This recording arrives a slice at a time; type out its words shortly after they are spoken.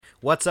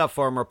What's up,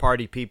 former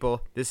party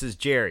people? This is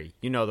Jerry,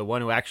 you know, the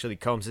one who actually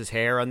combs his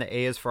hair on the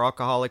A is for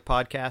Alcoholic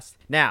podcast.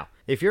 Now,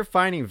 if you're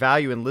finding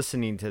value in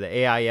listening to the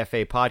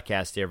AIFA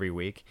podcast every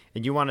week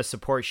and you want to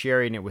support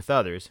sharing it with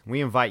others, we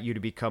invite you to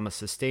become a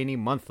sustaining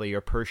monthly or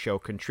per show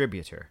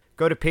contributor.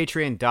 Go to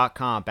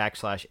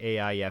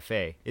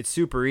patreon.com/AIFA. It's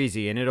super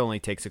easy and it only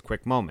takes a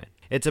quick moment.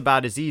 It's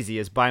about as easy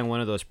as buying one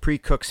of those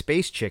pre-cooked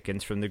space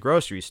chickens from the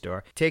grocery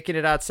store, taking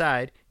it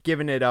outside,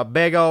 giving it a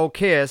big old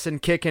kiss,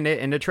 and kicking it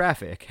into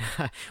traffic.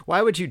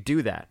 Why would you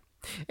do that?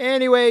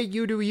 Anyway,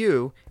 you do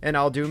you, and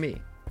I'll do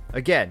me.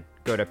 Again,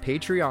 go to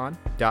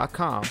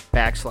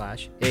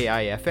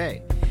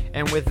patreon.com/AIFA.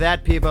 And with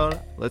that, people,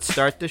 let's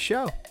start the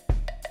show.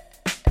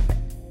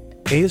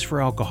 A is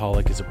for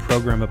Alcoholic is a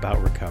program about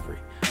recovery.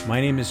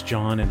 My name is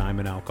John, and I'm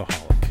an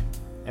alcoholic.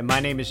 And my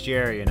name is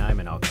Jerry, and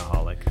I'm an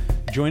alcoholic.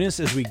 Join us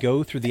as we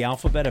go through the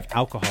alphabet of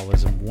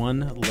alcoholism,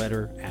 one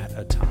letter at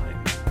a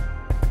time.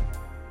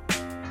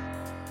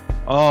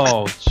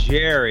 Oh,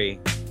 Jerry.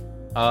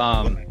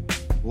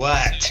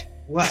 What?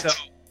 So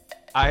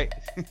I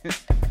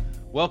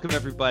welcome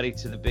everybody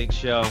to the big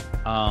show.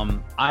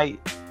 I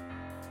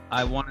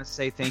want to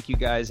say thank you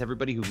guys,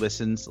 everybody who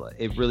listens.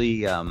 It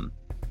really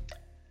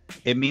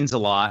it means a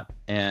lot,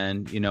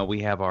 and you know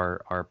we have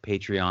our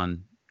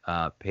Patreon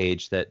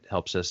page that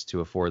helps us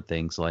to afford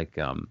things like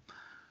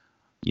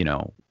you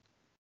know,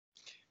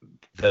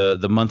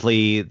 the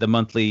monthly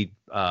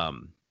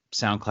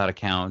SoundCloud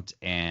account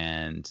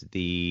and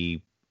the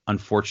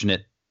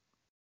unfortunate,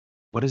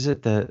 what is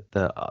it? I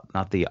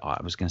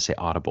was going to say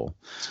Audible.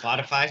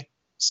 Spotify?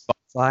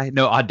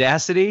 No,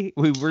 Audacity.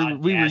 We were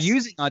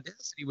using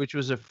Audacity, which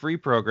was a free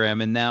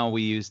program, and now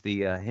we use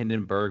the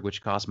Hindenburg,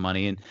 which costs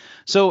money, and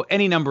so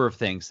any number of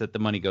things that the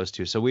money goes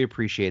to. So we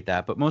appreciate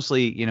that, but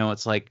mostly, you know,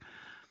 it's like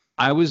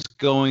I was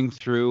going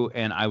through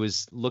and I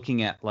was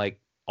looking at like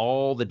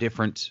all the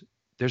different,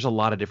 there's a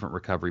lot of different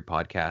recovery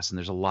podcasts and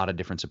there's a lot of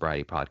different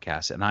sobriety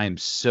podcasts. And I am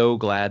so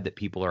glad that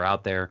people are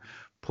out there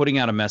putting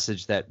out a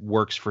message that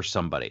works for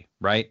somebody.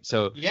 Right.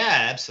 So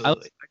yeah,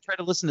 absolutely. I try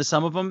to listen to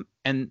some of them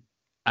and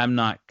I'm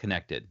not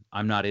connected.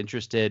 I'm not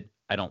interested.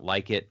 I don't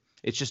like it.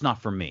 It's just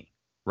not for me.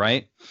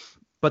 Right.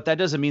 But that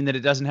doesn't mean that it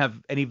doesn't have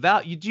any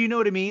value. Do you know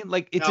what I mean?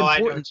 Like, it's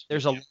important.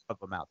 There's a lot of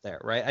them out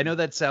there, right? I know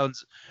that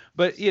sounds,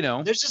 but you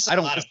know, there's just a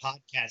lot of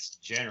podcasts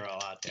in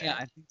general out there. Yeah,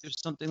 I think there's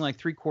something like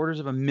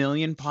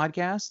 750,000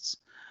 podcasts,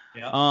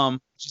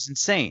 which is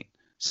insane.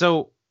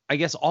 So I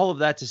guess all of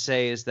that to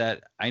say is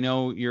that I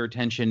know your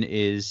attention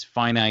is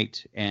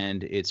finite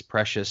and it's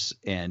precious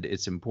and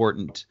it's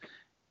important.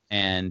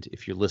 And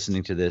if you're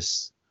listening to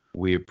this,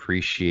 we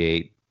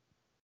appreciate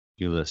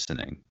you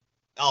listening.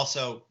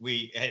 Also,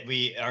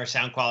 our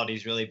sound quality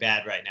is really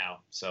bad right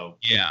now. So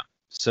yeah,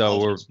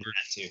 so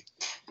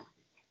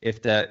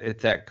if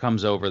that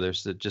comes over,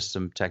 there's just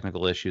some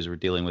technical issues we're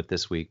dealing with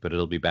this week, but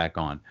it'll be back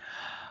on.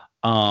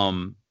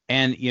 And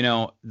you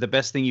know, the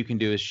best thing you can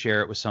do is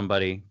share it with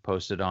somebody,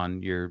 post it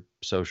on your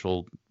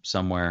social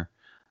somewhere,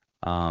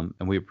 and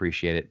we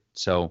appreciate it.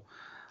 So,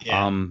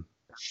 yeah.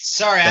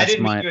 Sorry, I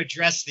didn't mean to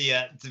address the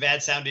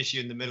bad sound issue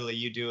in the middle of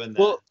you doing that.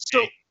 Well,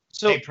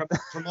 so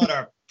promote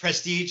our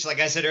Prestige, like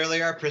I said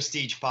earlier, our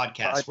Prestige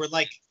podcast. We're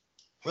like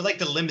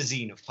the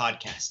limousine of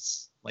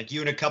podcasts. Like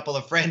you and a couple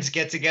of friends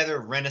get together,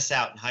 rent us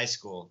out in high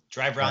school,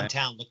 drive around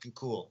town looking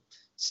cool,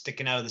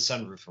 sticking out of the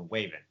sunroof and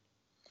waving.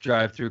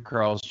 Drive through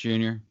Carl's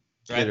Jr.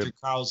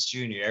 Carl's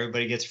Jr.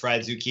 Everybody gets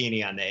fried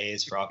zucchini on the A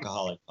is for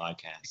Alcoholic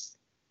podcast.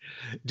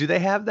 Do they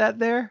have that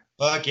there?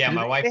 Fuck yeah,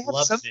 my wife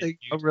loves it. Dude.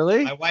 Oh,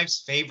 really? My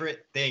wife's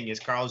favorite thing is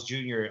Carl's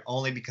Jr.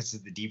 only because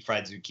of the deep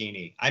fried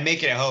zucchini. I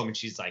make it at home and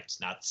she's like, it's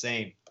not the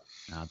same.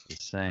 Not the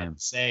same. Not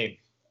the same.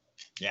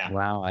 Yeah.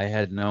 Wow, I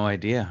had no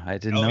idea. I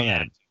didn't know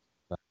that.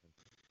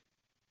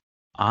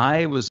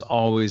 I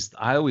always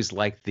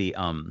liked the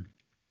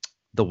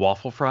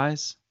waffle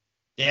fries.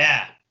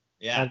 Yeah.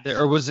 Yeah.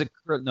 Or was it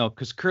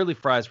because curly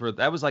fries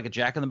that was like a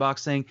Jack in the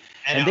Box thing,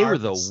 and they were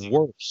the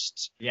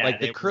worst. Yeah, like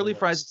the curly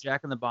fries at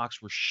Jack in the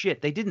Box were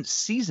shit. They didn't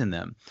season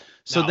them.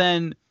 So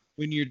then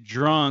when you're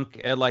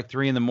drunk at like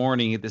 3 a.m,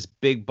 you get this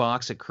big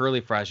box of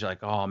curly fries, you're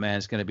like, oh man,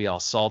 it's gonna be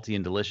all salty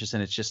and delicious,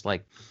 and it's just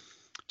like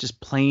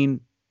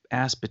plain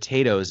ass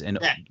potatoes and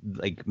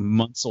like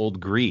months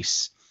old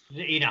grease.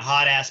 Eat a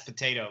hot ass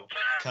potato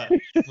cut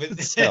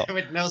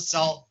with no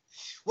salt.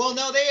 Well,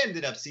 no, they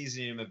ended up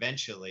seasoning them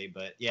eventually,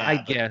 but yeah. I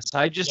guess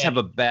I just have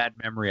a bad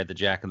memory at the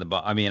Jack in the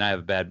Box. I mean, I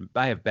have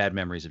bad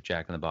memories of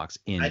Jack in the Box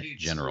in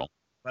general. Too,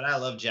 but I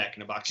love Jack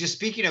in the Box. Just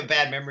speaking of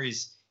bad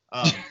memories,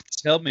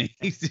 tell me,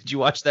 did you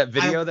watch that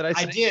video that I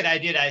sent? I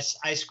did.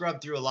 I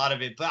scrubbed through a lot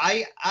of it, but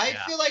I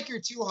feel like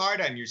you're too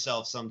hard on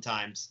yourself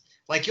sometimes.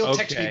 Like you'll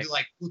text me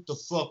like, "What the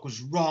fuck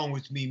was wrong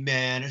with me,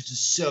 man? It's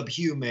just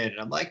subhuman." And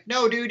I'm like,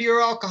 "No, dude, you're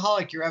an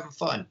alcoholic. You're having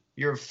fun.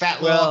 You're a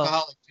fat little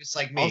alcoholic, just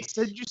like me." I'll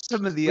send you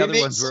some of the other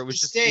ones where it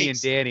was just me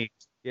and Danny.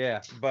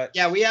 Yeah, but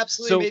yeah, we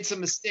absolutely made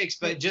some mistakes,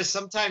 but just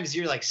sometimes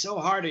you're like so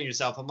hard on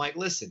yourself. I'm like,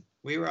 listen,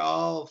 we were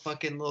all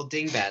fucking little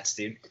dingbats,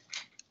 dude.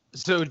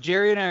 So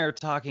Jerry and I are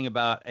talking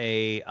about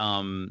a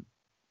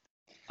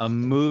a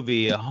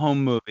movie, a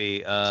home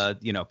movie,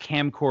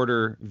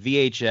 camcorder,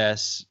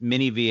 VHS,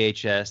 mini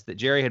VHS that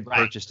Jerry had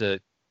purchased a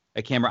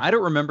camera. I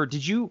don't remember.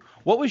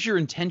 What was your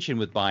intention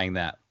with buying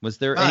that? Was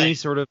there any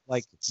sort of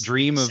like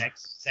dream of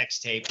sex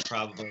tape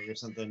probably or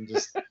something?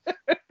 Just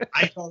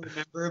I don't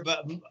remember,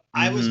 but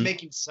I was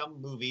making some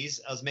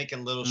movies. I was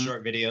making little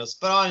short videos,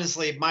 but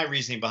honestly, my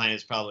reasoning behind it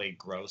is probably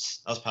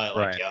gross. I was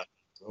probably like, yo,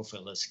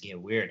 girlfriend, let's get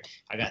weird.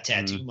 I got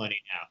tattoo money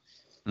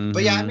now.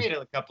 But yeah, I made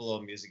a couple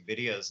of music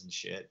videos and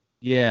shit.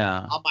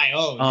 Yeah. On my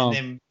own. And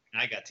then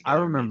I got together.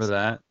 I remember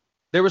that.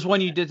 There was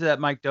one you did to that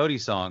Mike Doty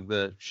song,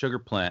 the Sugar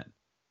Plant.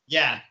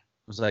 Yeah. It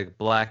was like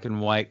black and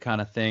white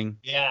kind of thing.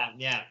 Yeah.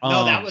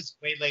 No, that was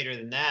way later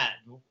than that.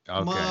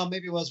 Okay. Well,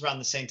 maybe it was around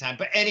the same time.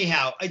 But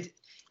anyhow,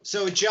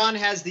 so John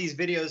has these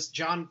videos.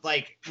 John,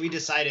 we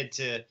decided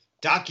to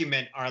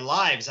document our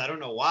lives. I don't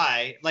know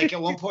why. Like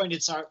at one point,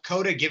 it's our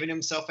Coda giving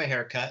himself a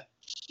haircut.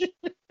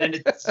 Then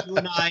it's you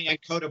and I and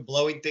Coda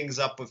blowing things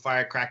up with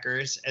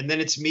firecrackers. And then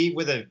it's me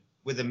with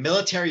a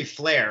military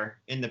flare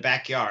in the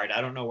backyard.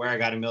 I don't know where I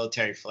got a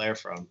military flare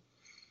from.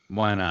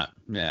 Why not?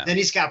 Yeah. Then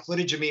he's got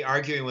footage of me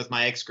arguing with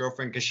my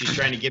ex-girlfriend because she's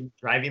trying to give me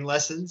driving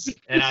lessons,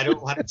 and I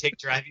don't want to take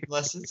driving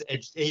lessons.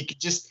 And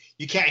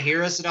you can't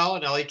hear us at all,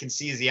 and all you can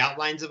see is the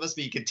outlines of us,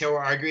 but you can tell we're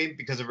arguing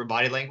because of her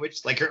body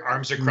language. Like her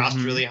arms are crossed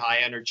really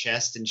high on her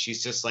chest, and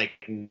she's just like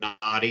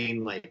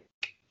nodding, like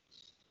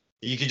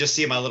you can just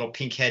see my little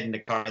pink head in the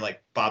car,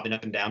 like bobbing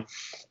up and down.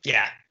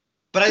 Yeah.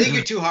 But I think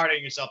you're too hard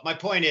on yourself. My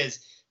point is,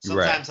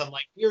 sometimes I'm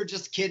like, we were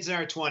just kids in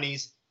our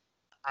 20s.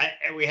 I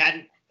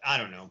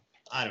don't know.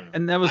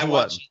 And that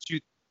was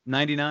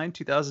 99,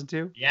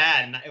 2002?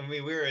 Yeah, and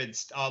we were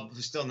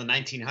still in the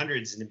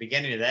 1900s in the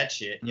beginning of that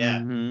shit. Yeah.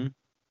 Then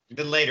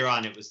later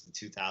on, it was the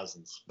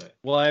 2000s. But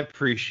well, I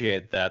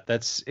appreciate that.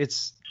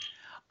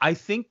 I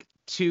think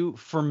too,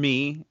 for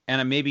me,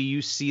 and maybe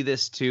you see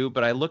this too,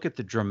 but I look at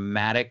the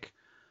dramatic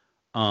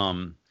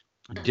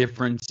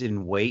difference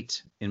in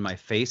weight in my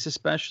face,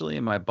 especially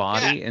in my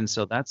body, and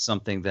so that's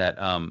something that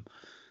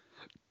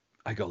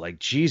I go like,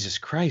 Jesus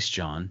Christ,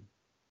 John.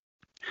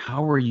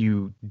 How are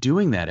you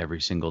doing that every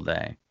single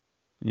day?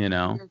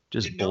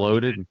 Just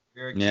bloated.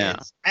 Yeah.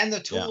 And the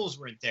tools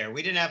weren't there.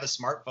 We didn't have a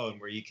smartphone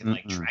where you can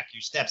track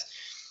your steps.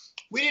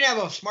 We didn't have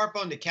a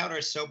smartphone to count our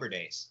sober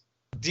days.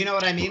 Do you know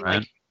what I mean?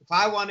 Right.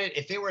 Like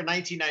if it were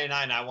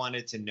 1999, I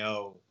wanted to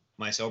know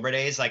my sober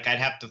days. Like I'd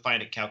have to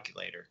find a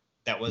calculator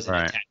that wasn't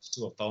attached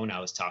to a phone I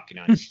was talking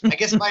on. I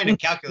guess finding a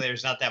calculator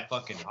is not that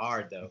fucking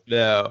hard though.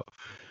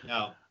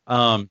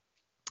 No.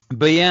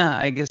 But yeah,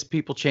 I guess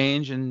people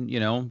change, and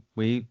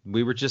we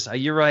were just.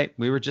 You're right.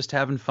 We were just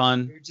having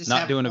fun,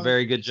 not doing a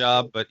very good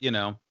job, but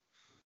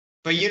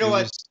But you know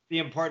what? The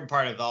important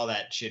part of all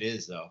that shit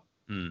is though,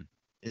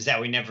 is that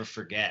we never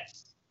forget.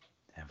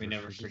 We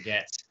never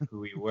forget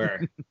who we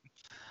were.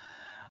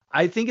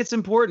 I think it's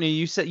important.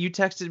 You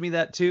texted me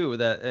that too.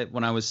 That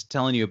when I was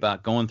telling you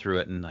about going through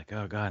it, and like,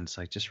 oh God, it's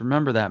like just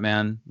remember that,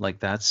 man. Like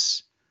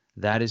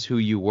that is who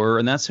you were,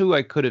 and that's who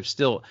I could have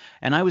still.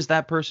 And I was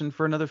that person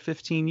for another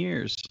 15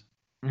 years,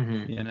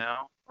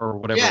 or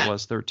whatever it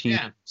was, 13.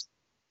 Yeah.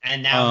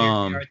 And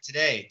now here we are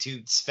today,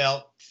 two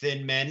svelte,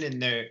 thin men in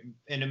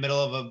the middle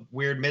of a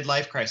weird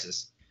midlife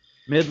crisis.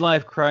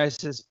 Midlife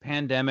crisis,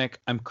 pandemic.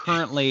 I'm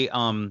currently,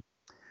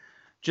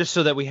 just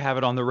so that we have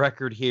it on the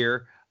record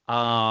here,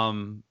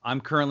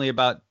 I'm currently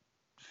about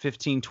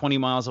 15, 20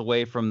 miles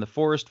away from the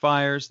forest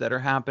fires that are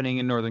happening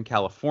in Northern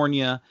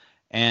California.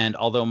 And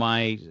although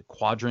my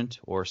quadrant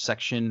or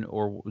section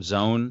or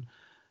zone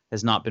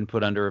has not been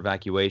put under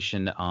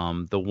evacuation,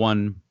 the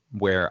one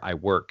where I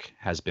work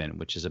has been,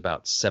 which is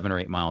about 7 or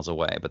 8 miles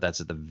away, but that's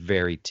at the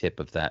very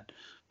tip of that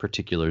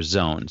particular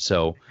zone.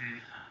 So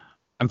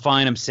I'm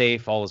fine. I'm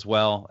safe. All is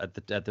well at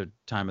the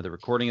time of the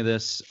recording of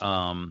this.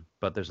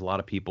 But there's a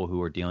lot of people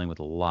who are dealing with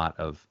a lot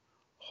of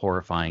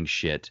horrifying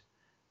shit.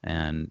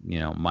 And,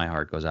 my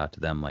heart goes out to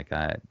them. Like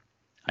I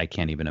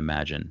can't even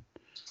imagine.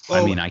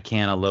 I mean, I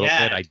can a little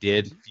bit. I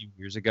did a few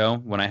years ago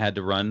when I had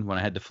to run, when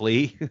I had to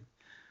flee.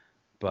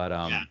 But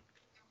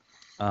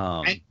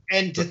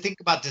and to think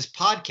about this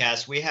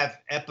podcast, we have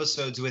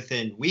episodes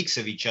within weeks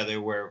of each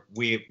other where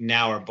we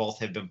now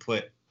have been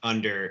put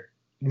under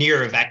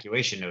near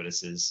evacuation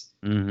notices.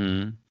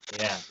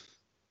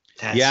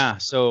 Yeah.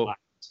 So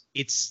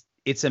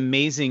it's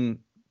amazing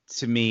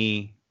to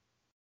me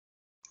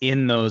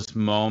in those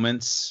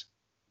moments,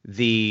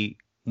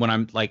 when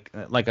I'm like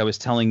I was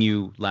telling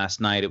you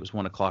last night, it was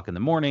 1 o'clock in the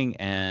morning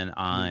and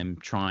I'm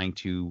trying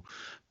to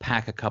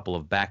pack a couple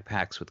of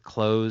backpacks with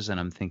clothes, and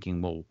I'm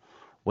thinking, well,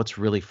 what's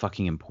really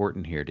fucking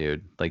important here,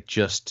 dude? Like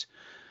just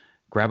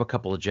grab a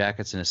couple of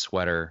jackets and a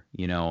sweater,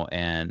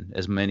 and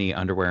as many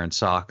underwear and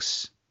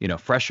socks,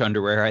 fresh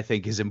underwear I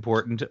think is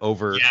important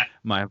over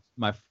my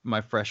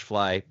fresh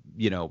fly,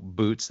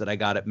 boots that I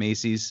got at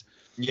Macy's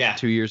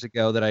 2 years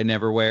ago that I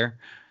never wear.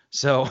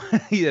 So,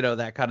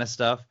 that kind of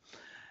stuff.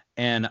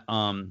 And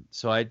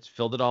so I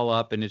filled it all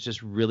up, and it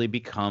just really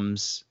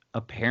becomes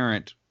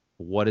apparent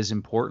what is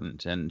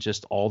important, and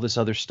just all this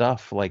other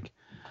stuff. Like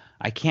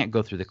I can't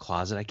go through the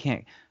closet. I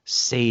can't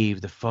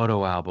save the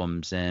photo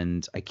albums,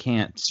 and I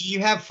can't. Do you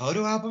have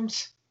photo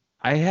albums?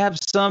 I have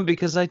some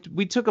because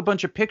we took a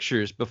bunch of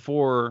pictures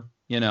before,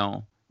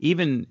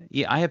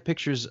 I have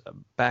pictures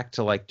back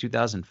to like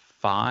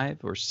 2005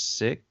 or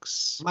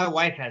 6. My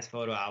wife has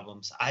photo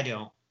albums. I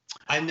don't.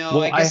 I know.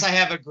 Well, I guess I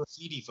have a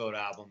graffiti photo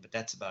album, but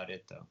that's about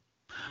it, though.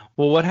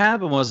 Well, what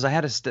happened was I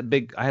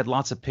had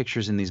lots of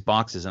pictures in these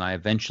boxes, and I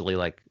eventually,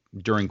 like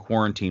during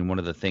quarantine, one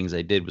of the things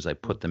I did was I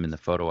put them in the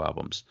photo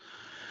albums.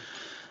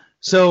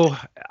 So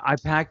I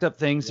packed up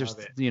things.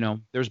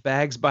 There's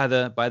bags by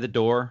the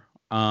door.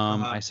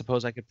 I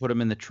suppose I could put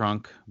them in the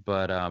trunk,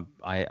 but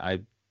I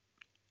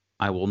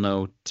will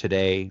know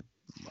today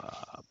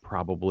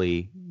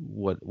probably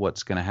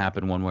what's going to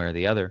happen one way or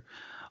the other.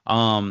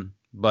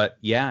 But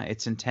yeah,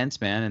 it's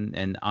intense, man,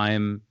 and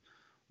I'm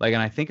like,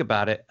 and I think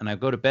about it, and I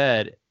go to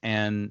bed,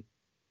 and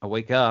I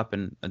wake up,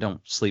 and I don't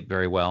sleep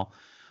very well,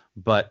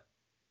 but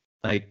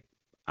like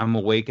I'm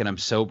awake, and I'm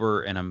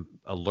sober, and I'm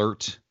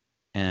alert,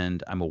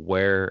 and I'm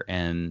aware,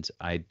 and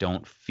I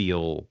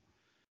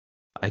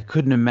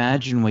couldn't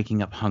imagine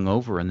waking up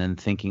hungover and then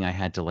thinking I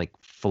had to like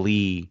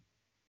flee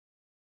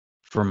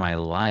for my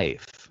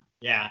life.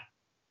 Yeah.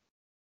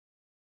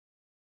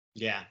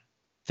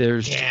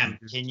 Damn,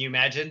 can you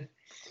imagine?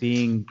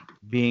 Being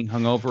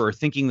hungover or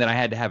thinking that I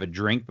had to have a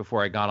drink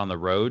before I got on the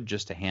road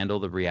just to handle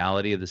the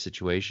reality of the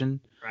situation.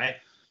 Right.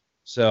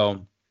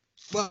 So,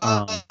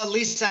 well, at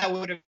least I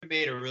would have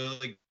made a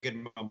really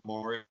good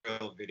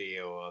memorial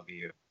video of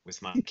you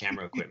with my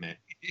camera equipment.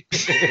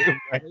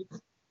 Right.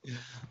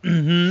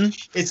 Mm-hmm.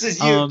 It's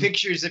just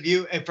pictures of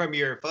you from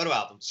your photo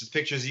albums, just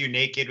pictures of you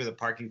naked with a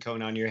parking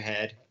cone on your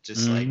head,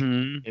 just like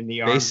in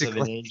the arms of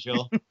an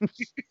angel.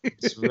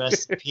 Just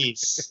rest in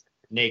peace,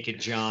 Naked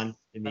John,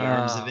 in the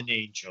arms of an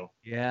angel.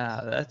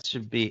 Yeah, that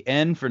should be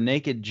N for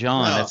Naked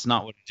John. No. That's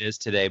not what it is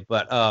today,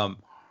 but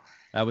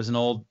that was an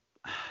old.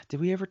 Did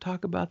we ever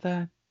talk about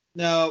that?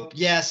 No.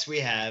 Yes,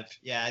 we have.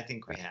 Yeah, I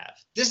think we have.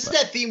 This is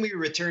that theme we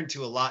return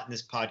to a lot in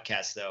this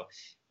podcast, though.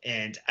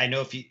 And I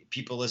know if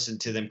people listen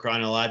to them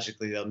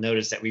chronologically, they'll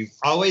notice that we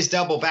always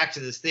double back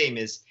to this theme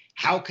is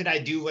how could I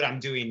do what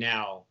I'm doing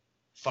now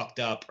fucked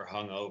up or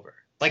hungover?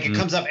 Like it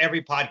comes up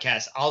every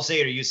podcast. I'll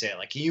say it or you say it.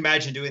 Like, can you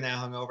imagine doing that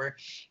hungover?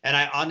 And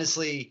I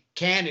honestly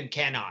can and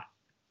cannot.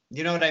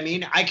 You know what I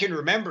mean? I can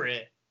remember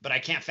it, but I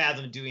can't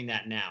fathom doing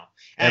that now.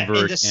 In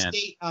the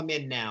state I'm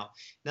in now.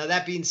 Now,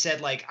 that being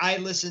said, like I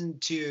listened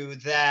to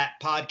that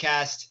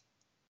podcast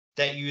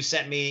that you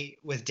sent me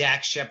with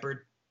Dax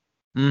Shepard.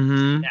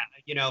 Mm-hmm.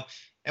 Yeah,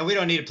 and we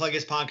don't need to plug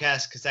his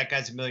podcast because that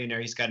guy's a millionaire.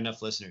 He's got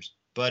enough listeners.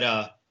 But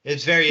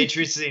it's very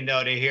interesting,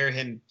 though, to hear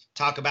him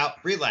talk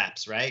about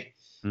relapse, right?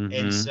 Mm-hmm.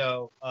 And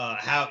so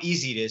how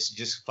easy it is to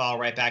just fall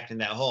right back in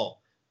that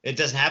hole. It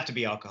doesn't have to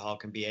be alcohol. It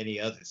can be any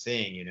other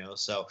thing,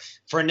 So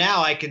for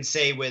now, I can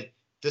say with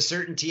the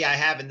certainty I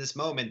have in this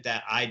moment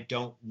that I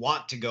don't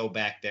want to go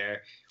back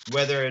there,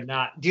 whether or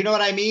not – do you know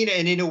what I mean?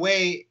 And in a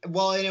way,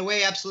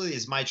 absolutely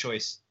is my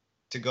choice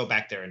to go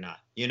back there or not,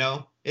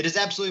 It is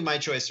absolutely my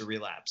choice to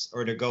relapse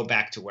or to go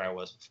back to where I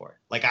was before.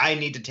 Like I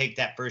need to take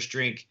that first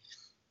drink,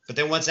 but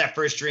then once that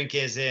first drink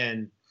is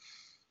in,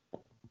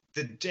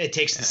 it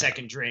takes the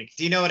second drink.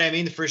 Do you know what I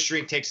mean? The first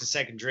drink takes the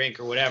second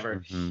drink or whatever.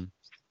 Mm-hmm.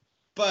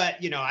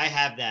 But, I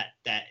have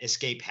that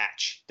escape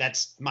hatch.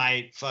 That's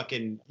my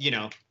fucking,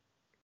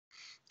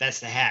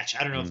 that's the hatch.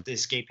 I don't know if the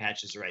escape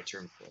hatch is the right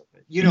term for it,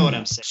 but you know what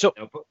I'm saying. So,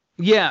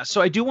 yeah,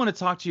 so I do want to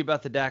talk to you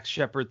about the Dax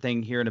Shepard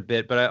thing here in a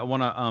bit, but I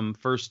want to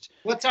first.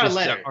 What's our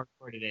letter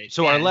for today?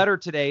 So our letter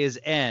today is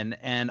N,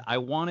 and I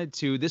wanted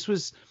to. This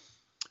was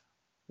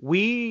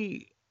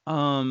we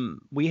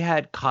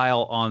had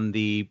Kyle on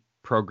the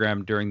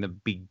program during the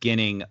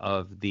beginning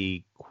of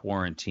the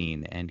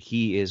quarantine, and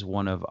he is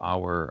one of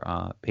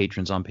our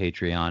patrons on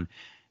Patreon,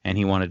 and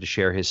he wanted to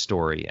share his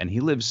story. And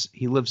he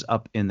lives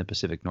up in the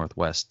Pacific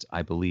Northwest,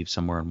 I believe,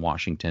 somewhere in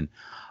Washington.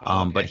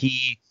 Okay. But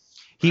he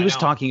was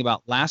talking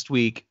about last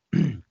week.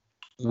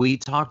 We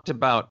talked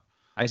about.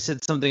 I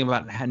said something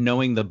about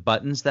knowing the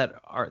buttons that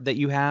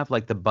you have,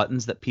 like the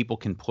buttons that people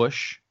can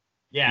push.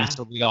 Yeah. And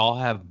so we all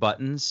have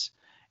buttons,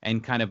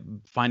 and kind of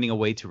finding a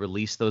way to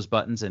release those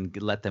buttons and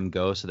let them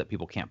go so that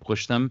people can't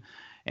push them.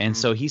 And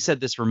so he said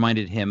this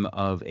reminded him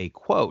of a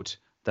quote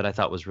that I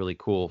thought was really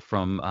cool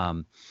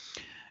from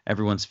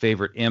everyone's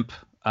favorite imp,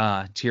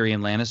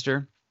 Tyrion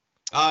Lannister.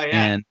 Oh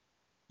yeah. And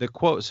the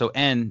quote. So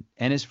N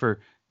is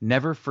for.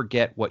 Never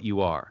forget what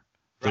you are.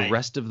 The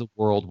rest of the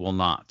world will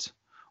not.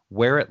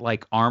 Wear it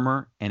like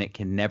armor, and it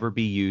can never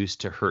be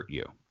used to hurt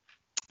you.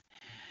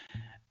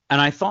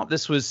 And I thought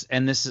this was,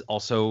 and this is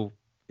also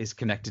is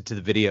connected to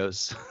the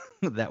videos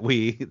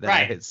that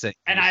I had seen.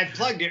 And I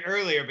plugged it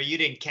earlier, but you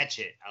didn't catch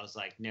it. I was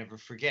like, never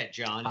forget,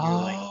 John.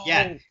 You're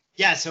like,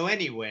 yeah. So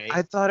anyway,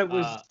 I thought it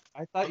was.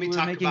 I thought you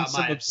were making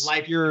some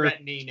obscure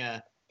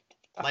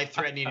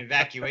life-threatening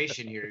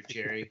evacuation here,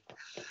 Jerry.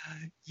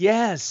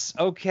 Yes.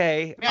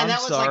 Okay. Man,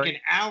 that was like an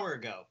hour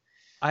ago.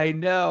 I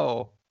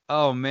know.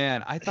 Oh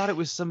man, I thought it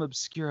was some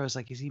obscure. I was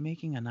like, is he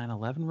making a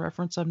 9/11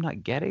 reference I'm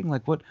not getting?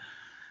 Like what?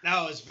 No,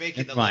 I was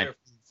making the letter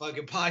from the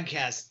fucking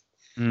podcast.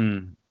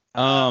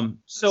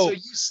 So you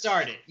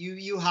start it.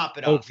 You hop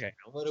it off. Okay.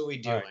 What are we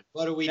doing? Right.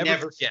 What do we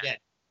never forget?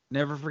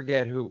 Never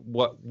forget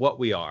what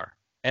we are.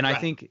 And right. I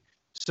think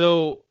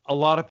so. A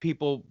lot of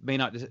people may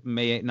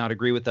not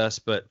agree with us,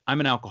 but I'm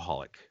an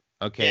alcoholic.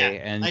 Okay,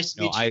 yeah, and nice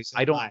to meet you.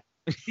 I don't.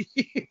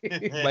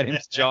 My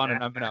name's John,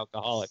 and I'm an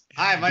alcoholic.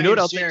 Hi, my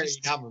name's Jerry,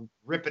 and I'm a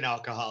ripping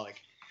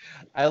alcoholic.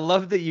 I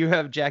love that you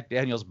have Jack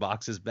Daniels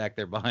boxes back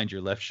there behind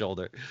your left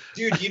shoulder.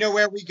 Dude, you know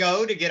where we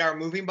go to get our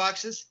moving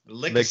boxes?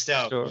 Liquor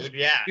store. Dude,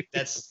 yeah,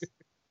 that's.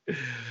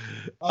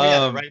 Oh yeah,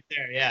 they're right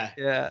there. Yeah.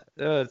 Yeah,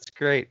 that's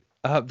great.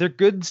 They're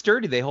good and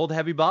sturdy. They hold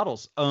heavy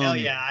bottles. Hell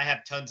yeah, I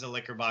have tons of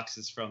liquor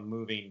boxes from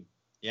moving.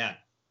 Yeah.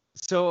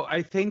 So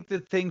I think the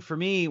thing for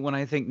me when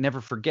I think never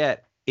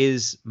forget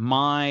is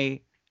my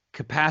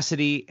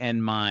capacity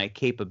and my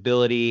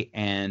capability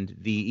and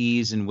the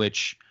ease in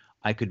which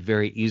I could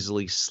very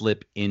easily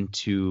slip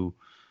into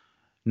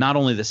not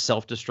only the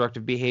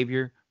self-destructive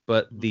behavior,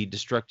 but the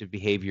destructive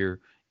behavior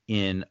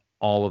in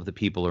all of the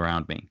people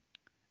around me.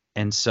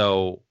 And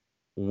so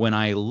when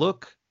I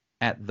look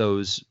at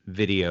those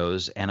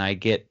videos and I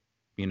get,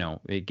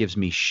 it gives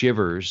me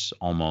shivers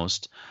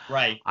almost.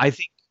 Right. I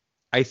think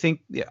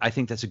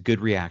that's a good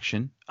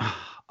reaction.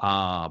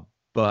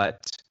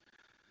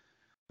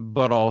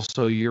 But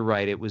also you're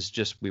right. It was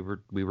just, we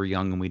were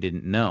young and we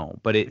didn't know,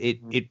 but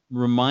it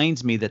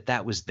reminds me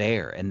that was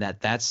there and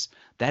that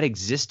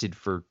existed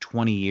for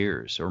 20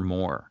 years or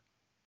more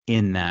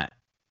in that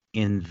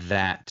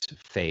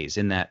phase,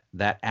 in that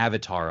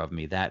avatar of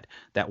me, that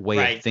way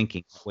right. of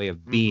thinking, way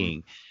of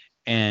being.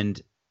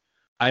 And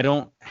I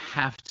don't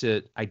have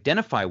to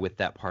identify with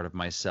that part of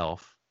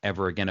myself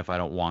ever again if I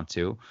don't want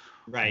to.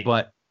 Right.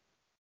 But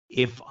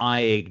if I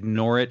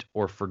ignore it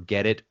or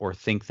forget it or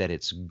think that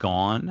it's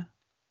gone,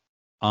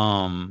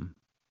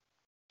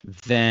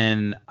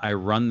 then I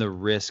run the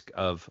risk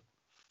of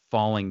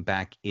falling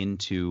back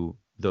into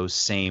those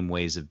same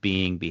ways of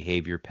being,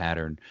 behavior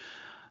pattern,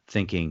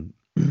 thinking,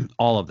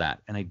 all of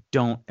that. And I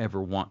don't ever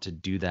want to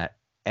do that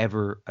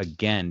ever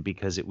again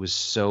because it was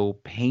so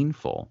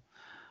painful.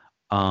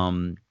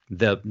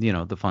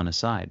 The fun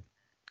aside.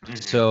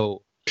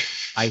 So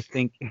I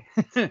think,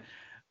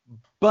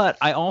 but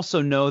I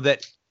also know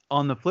that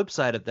on the flip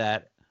side of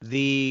that,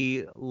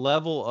 the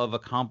level of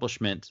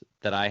accomplishment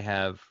that I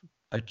have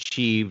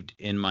achieved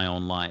in my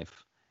own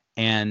life.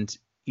 And,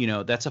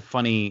 that's a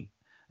funny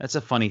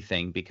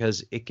thing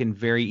because it can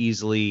very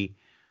easily,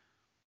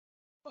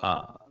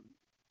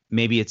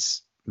 maybe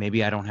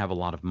I don't have a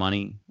lot of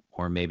money,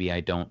 or maybe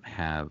I don't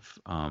have,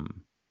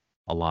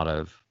 a lot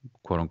of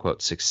quote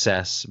unquote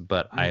success,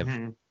 but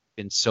I've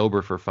been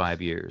sober for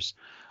 5 years.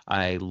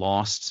 I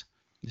lost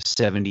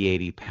 70,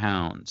 80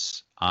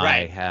 pounds.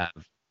 Right. I have,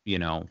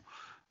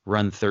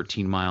 run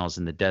 13 miles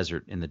in the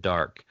desert in the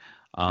dark.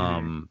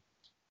 All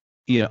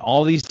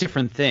these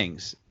different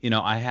things.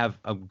 I have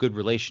a good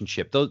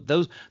relationship.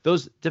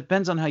 Those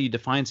depends on how you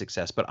define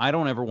success, but I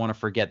don't ever want to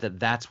forget that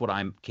that's what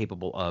I'm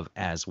capable of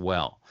as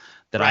well.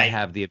 That right. I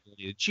have the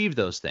ability to achieve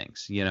those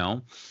things.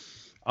 When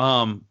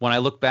I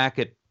look back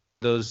at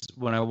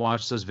when I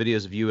watch those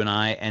videos of you and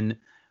I, and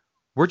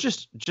we're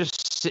just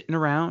sitting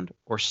around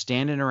or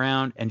standing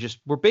around and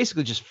we're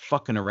basically just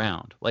fucking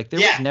around. Like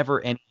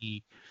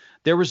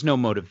there was no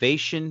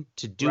motivation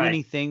to do right.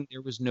 anything.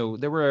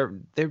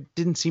 There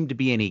didn't seem to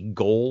be any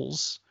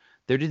goals.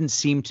 There didn't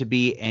seem to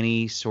be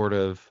any sort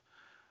of,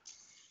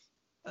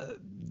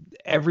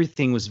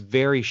 everything was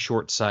very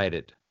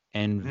short-sighted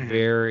and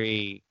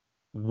very,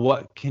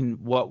 what can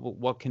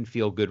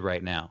feel good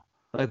right now?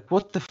 Like,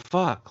 what the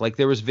fuck? Like,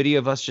 there was video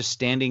of us just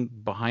standing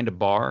behind a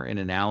bar in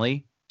an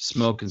alley,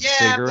 smoking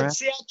cigarettes. Yeah, but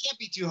see, I can't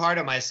be too hard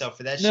on myself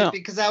for that shit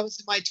because I was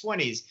in my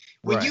 20s.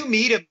 When you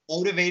meet a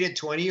motivated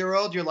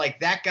 20-year-old, you're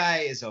like, that guy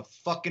is a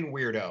fucking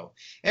weirdo.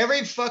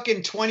 Every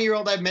fucking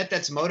 20-year-old I've met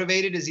that's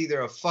motivated is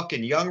either a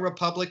fucking young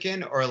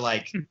Republican or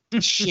like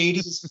shady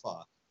as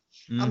fuck.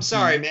 I'm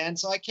sorry, man.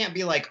 So I can't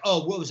be like,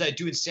 oh, what was I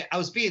doing? I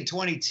was being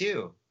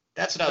 22.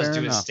 That's what I was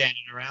doing,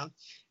 standing around.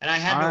 And I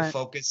had no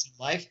focus in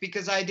life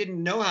because I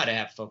didn't know how to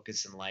have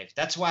focus in life.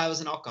 That's why I was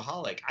an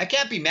alcoholic. I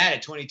can't be mad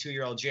at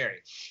 22-year-old Jerry.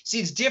 See,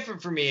 it's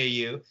different for me or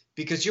you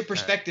because your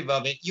perspective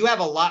of it, you have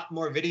a lot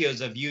more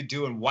videos of you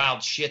doing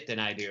wild shit than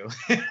I do.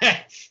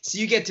 So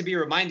you get to be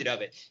reminded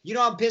of it.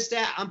 I'm pissed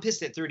at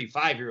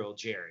 35-year-old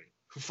Jerry,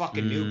 who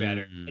fucking knew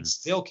better and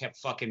still kept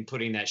fucking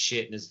putting that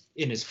shit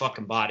in his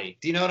fucking body.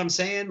 Do you know what I'm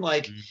saying?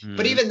 Like,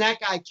 but even that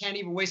guy can't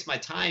even waste my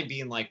time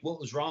being like, what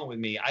was wrong with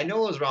me? I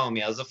know what was wrong with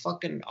me. I was a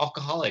fucking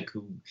alcoholic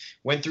who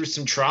went through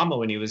some trauma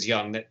when he was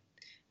young that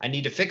I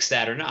need to fix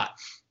that or not.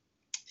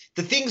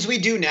 The things we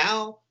do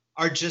now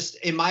are just,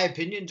 in my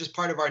opinion, just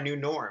part of our new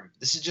norm.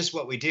 This is just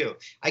what we do.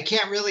 I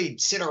can't really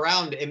sit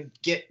around and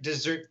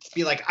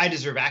be like, I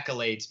deserve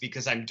accolades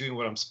because I'm doing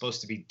what I'm supposed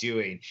to be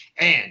doing.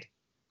 And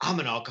I'm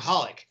an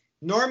alcoholic.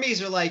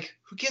 Normies are like,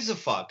 who gives a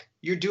fuck?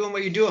 You're doing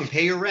what you're doing.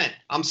 Pay your rent.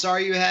 I'm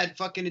sorry you had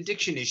fucking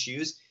addiction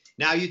issues.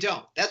 Now you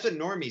don't. That's what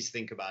normies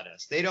think about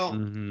us. They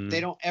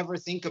don't ever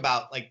think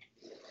about like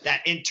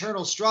that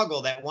internal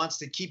struggle that wants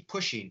to keep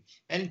pushing.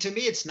 And to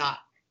me, it's not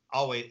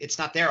always, it's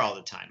not there all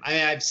the time. I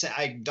mean,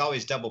 I'd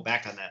always double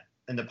back on that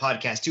in the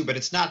podcast too, but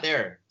it's not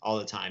there all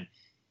the time.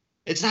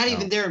 It's not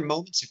even there in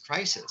moments of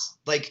crisis.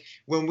 Like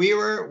when we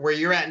were where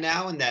you're at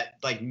now in that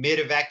like mid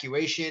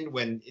evacuation,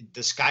 when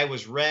the sky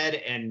was red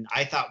and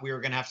I thought we were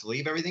going to have to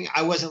leave everything,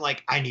 I wasn't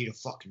like, I need a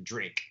fucking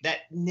drink. That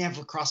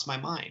never crossed my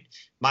mind.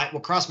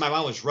 What crossed my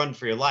mind was run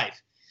for your life.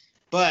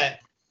 But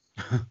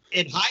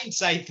in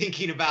hindsight,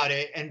 thinking about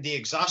it and the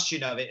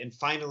exhaustion of it and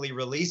finally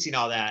releasing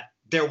all that,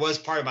 there was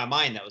part of my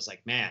mind that was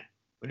like, man,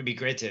 wouldn't it be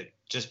great to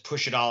just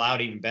push it all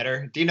out even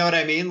better? Do you know what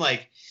I mean?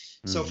 Like,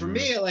 so for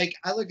me, like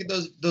I look at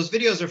those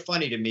videos are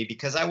funny to me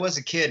because I was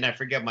a kid and I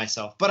forgive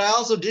myself, but I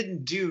also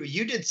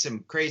you did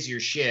some crazier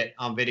shit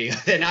on video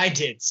than I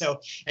did. So,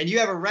 and you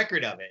have a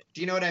record of it. Do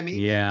you know what I mean?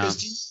 Yeah. Because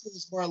to you it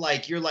was more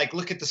like, you're like,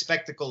 look at the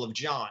spectacle of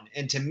John.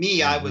 And to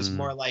me, I was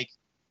more like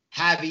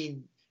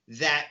having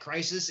that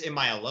crisis in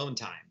my alone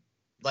time.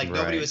 Like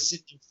nobody was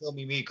sitting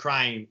filming me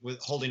crying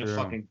with holding a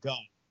fucking gun.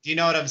 Do you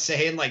know what I'm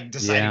saying? Like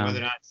deciding whether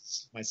or not to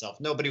shoot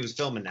myself. Nobody was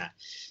filming that,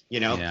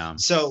 you know? Yeah.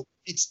 So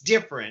it's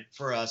different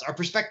for us. Our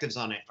perspectives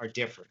on it are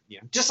different.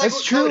 Yeah. Just like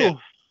that's true.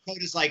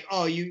 Coda's like,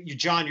 oh, you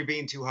John, you're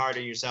being too hard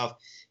on yourself,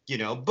 you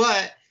know,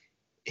 but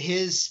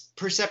his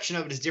perception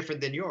of it is different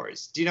than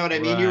yours. Do you know what I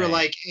mean? You were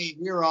like, hey,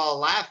 we were all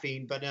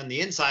laughing, but on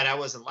the inside, I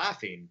wasn't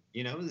laughing.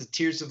 You know, it was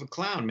tears of a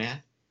clown, man.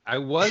 I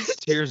was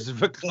tears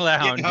of a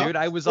clown, you know? Dude.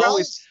 I was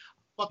always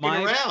fucking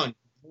around.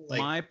 Like,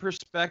 my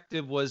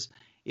perspective was,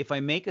 if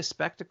I make a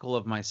spectacle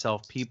of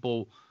myself,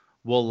 people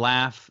will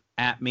laugh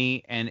at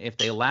me. And if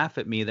they laugh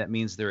at me, that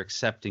means they're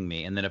accepting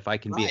me. And then if I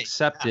can be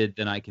accepted,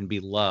 then I can be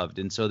loved.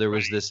 And so there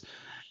was this,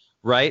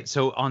 right?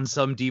 So on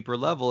some deeper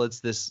level, it's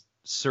this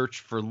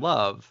search for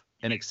love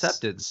and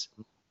acceptance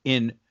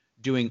in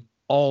doing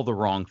all the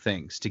wrong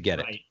things to get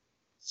it.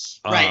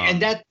 Right.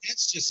 And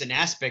that's just an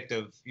aspect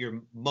of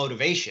your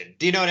motivation.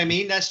 Do you know what I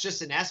mean? That's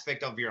just an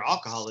aspect of your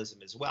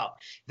alcoholism as well.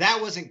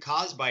 That wasn't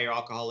caused by your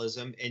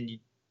alcoholism, and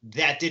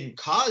that didn't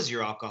cause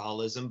your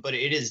alcoholism, but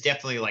it is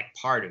definitely like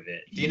part of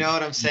it. Do you know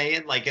what I'm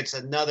saying? Like it's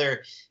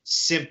another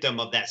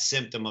symptom of that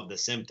symptom of the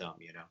symptom,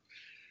 you know?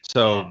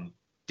 So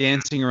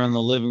dancing around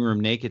the living room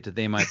naked to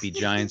They Might Be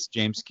Giants,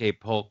 James K.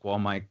 Polk, while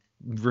my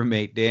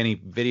roommate Danny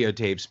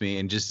videotapes me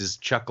and just is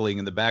chuckling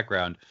in the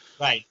background.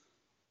 Right.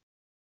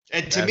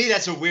 And to me,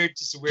 that's a weird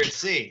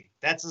scene.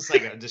 That's just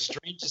like the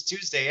strangest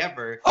Tuesday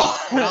ever.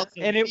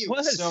 And it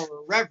was so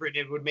irreverent,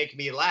 it would make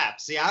me laugh.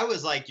 See, I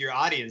was like your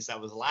audience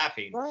that was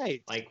laughing.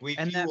 Right. Like we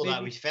fueled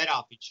that, we fed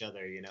off each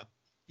other, you know?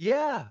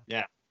 Yeah.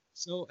 Yeah.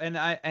 So, and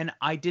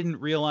I didn't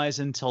realize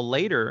until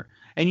later,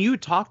 and you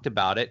talked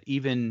about it,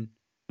 even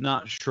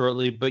not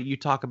shortly, but you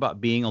talk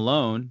about being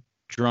alone,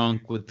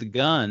 drunk with the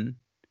gun,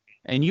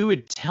 and you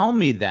would tell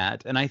me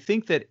that. And I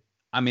think that,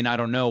 I mean, I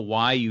don't know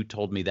why you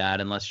told me that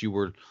unless you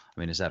were, I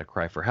mean, is that a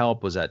cry for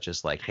help? Was that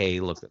just like, hey,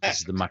 look,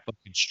 this is my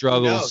fucking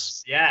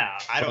struggles? Yeah,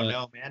 I don't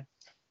know, man.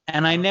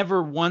 And I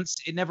never once,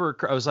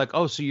 I was like,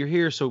 oh, so you're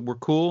here, so we're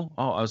cool?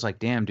 Oh, I was like,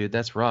 damn, dude,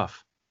 that's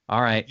rough.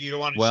 All right. You don't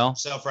want to shoot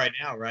yourself right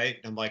now, right?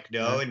 I'm like,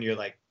 no. And you're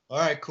like, all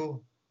right,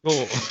 cool.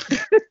 Cool.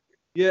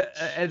 Yeah,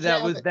 and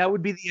that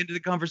would be the end of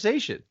the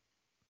conversation.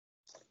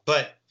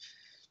 But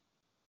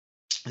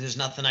there's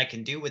nothing I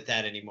can do with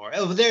that anymore.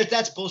 Oh,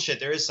 that's bullshit.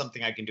 There is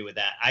something I can do with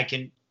that. I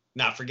can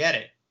not forget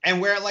it and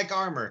wear it like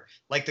armor,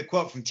 like the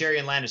quote from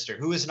Tyrion Lannister,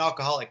 who is an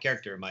alcoholic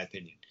character in my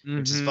opinion,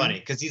 which is funny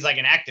because he's like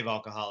an active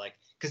alcoholic.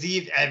 Because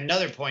at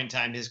another point in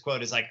time, his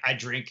quote is like, "I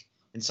drink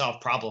and solve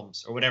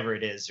problems," or whatever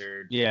it is,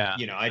 or you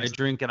know, I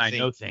drink and I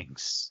know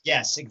things.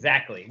 Yes,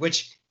 exactly.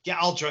 Which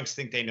all drunks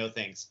think they know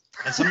things,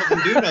 and some of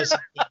them do know some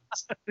things.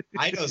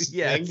 I know some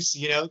things,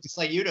 you know, just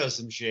like you know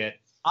some shit.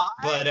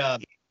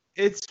 But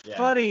it's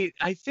funny.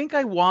 I think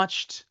I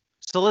watched.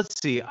 So let's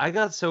see. I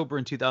got sober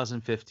in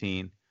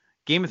 2015.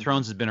 Game of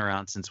Thrones has been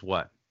around since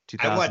what?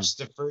 2000? I watched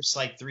the first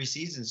like 3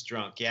 seasons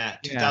drunk. Yeah,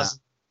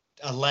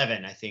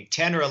 2011, I think,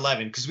 10 or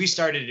 11, because we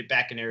started it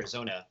back in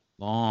Arizona.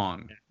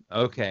 Long.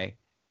 Okay.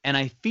 And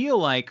I feel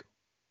like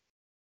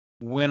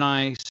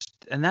and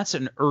that's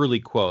an early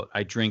quote.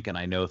 I drink and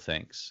I know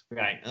things.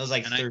 Right. It was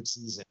like third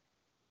season.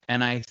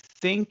 And I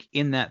think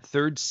in that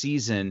third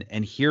season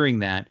and hearing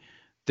that,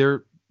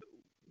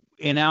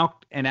 in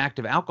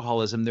active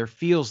alcoholism, there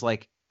feels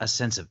like a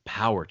sense of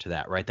power to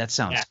that, right? That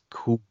sounds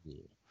cool.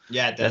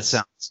 Yeah, it does. That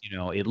sounds, you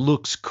know, it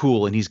looks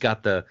cool, and he's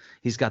got the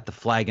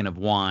flagon of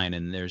wine,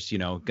 and there's, you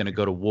know, going to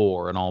go to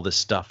war and all this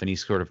stuff, and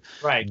he's sort of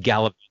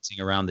gallivanting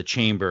around the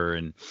chamber,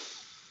 and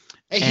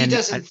he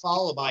doesn't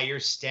follow by your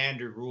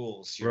standard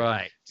rules,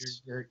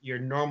 your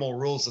normal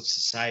rules of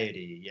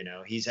society. You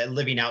know, he's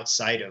living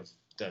outside of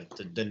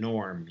the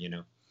norm. You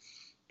know.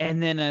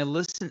 And then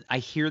I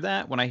hear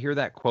that when I hear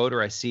that quote,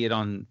 or I see it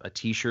on a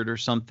T-shirt or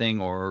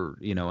something, or,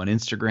 you know, an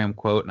Instagram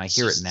quote, and I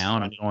hear it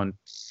now, and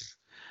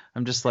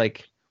I'm just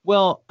like,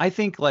 well, I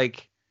think,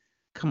 like,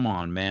 come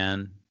on,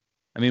 man.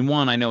 I mean,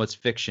 one, I know it's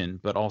fiction,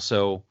 but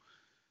also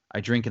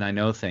I drink and I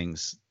know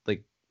things.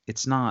 Like,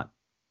 it's not,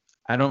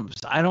 I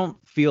don't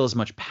feel as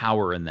much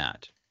power in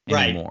that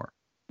anymore.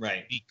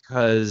 Right.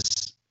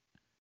 Because,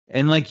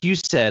 and like you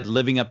said,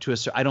 living up to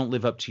I don't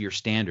live up to your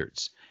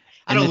standards.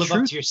 I don't live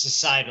up to your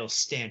societal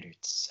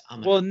standards.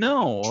 Well,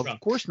 no, of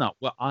course not.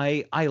 Well,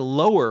 I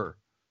lower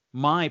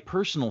my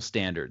personal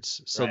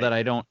standards so that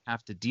I don't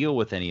have to deal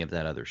with any of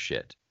that other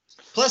shit.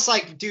 Plus,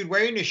 like, dude,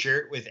 wearing a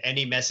shirt with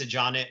any message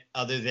on it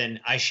other than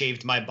 "I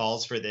shaved my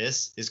balls for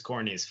this" is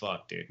corny as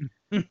fuck, dude.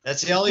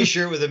 That's the only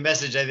shirt with a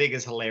message I think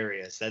is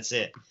hilarious. That's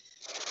it.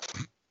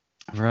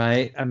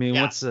 Right. I mean,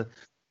 what's the?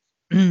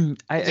 You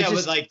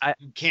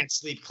can't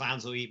sleep,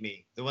 clowns will eat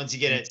me. The ones you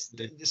get at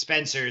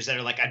Spencer's that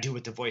are like, I do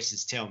what the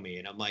voices tell me,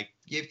 and I'm like,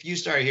 if you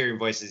start hearing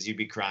voices, you'd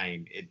be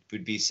crying. It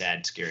would be a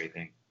sad, scary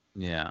thing.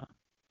 Yeah.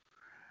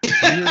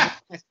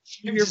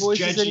 You hear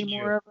voices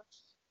anymore?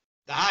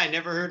 I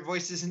never heard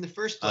voices in the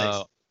first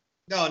place.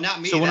 No,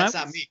 not me. So that's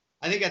not me.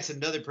 I think that's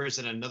another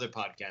person on another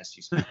podcast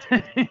you spoke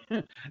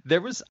to.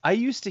 I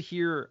used to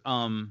hear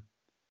when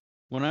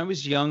I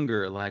was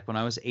younger, like when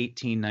I was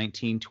 18,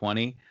 19,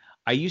 20,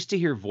 I used to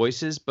hear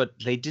voices, but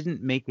they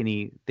didn't make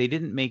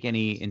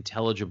any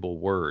intelligible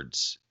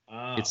words.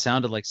 Oh. It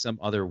sounded like some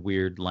other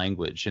weird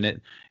language. And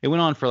it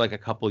went on for like a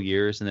couple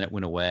years and then it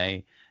went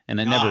away.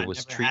 And I never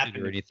was treated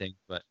or anything,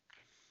 but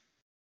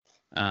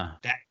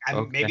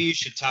maybe you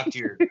should talk to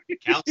your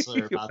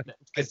counselor about that.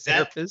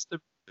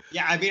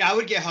 Yeah, I mean, I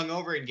would get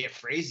hungover and get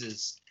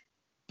phrases,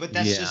 but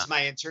that's just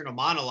my internal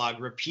monologue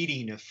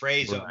repeating a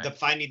phrase,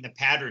 finding the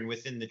pattern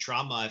within the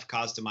trauma I've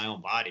caused to my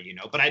own body, you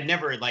know. But I'd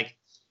never like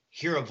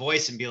hear a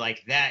voice and be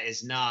like, that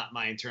is not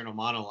my internal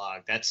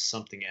monologue. That's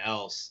something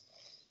else.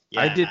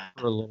 Yeah. I did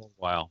for a little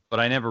while, but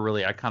I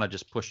kind of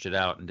just pushed it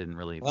out and didn't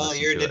really. Well,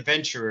 you're an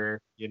adventurer,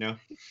 you know.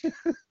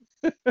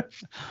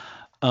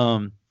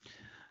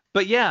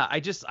 But yeah,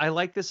 I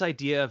like this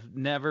idea of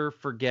never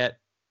forget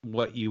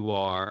what you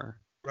are,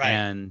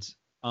 and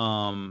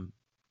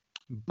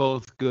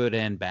both good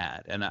and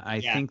bad. And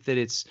I think that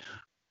it's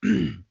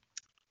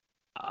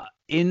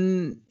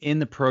in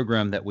the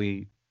program that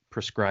we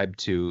prescribe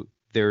to.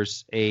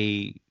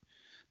 They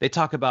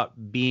talk about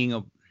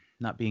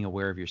not being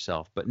aware of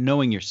yourself, but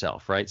knowing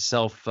yourself, right?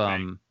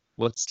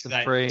 What's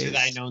the phrase? To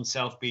thy known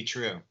self be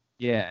true.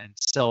 Yeah, and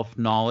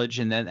self-knowledge,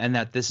 and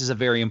that this is a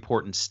very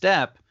important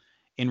step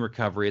in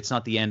recovery. It's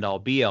not the end all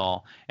be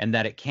all, and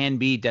that it can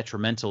be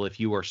detrimental if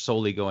you are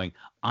solely going,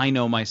 I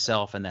know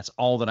myself and that's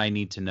all that I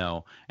need to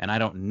know, and I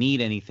don't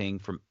need anything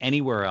from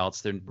anywhere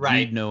else. I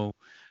need no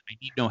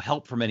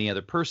help from any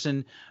other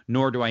person,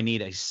 nor do I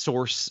need a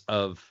source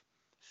of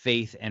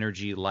faith,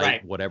 energy,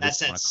 light, whatever. That's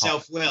that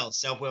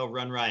self-will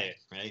run riot,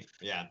 right?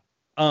 Yeah.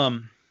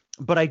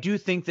 But I do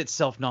think that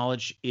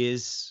self-knowledge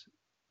is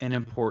an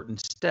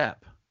important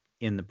step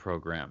in the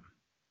program.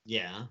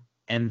 Yeah.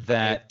 And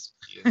that,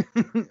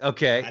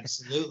 okay.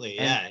 Absolutely.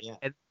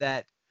 And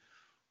that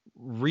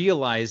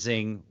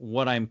realizing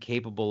what I'm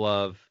capable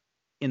of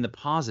in the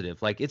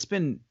positive, like it's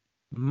been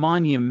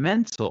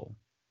monumental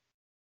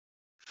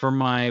for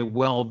my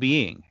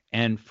well-being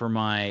and for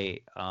my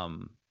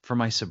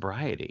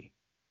sobriety.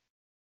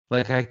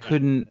 Like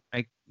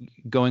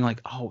going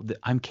like, oh,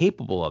 I'm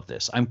capable of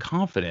this. I'm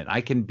confident. I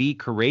can be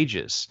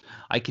courageous.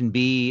 I can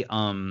be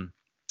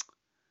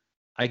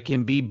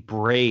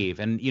brave.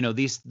 And you know,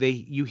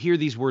 you hear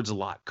these words a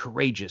lot,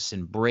 courageous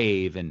and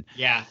brave, and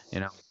you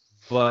know,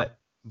 but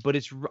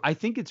I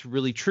think it's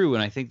really true,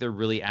 and I think they're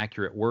really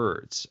accurate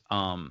words.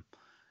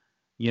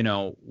 You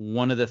know,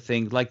 one of the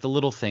things, like the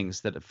little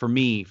things that for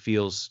me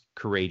feels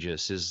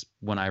courageous is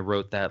when I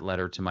wrote that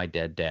letter to my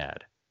dead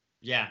dad.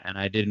 Yeah. And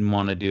I didn't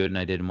want to do it, and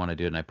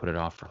I put it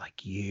off for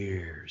like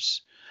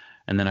years.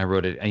 And then I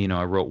wrote it, you know,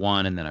 I wrote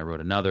one and then I wrote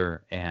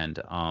another, and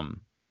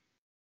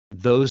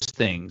those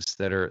things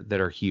that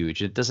are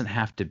huge. It doesn't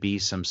have to be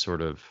some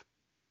sort of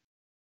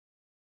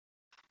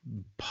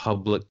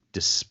public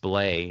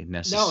display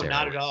necessarily. No,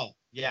 not at all.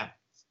 Yeah.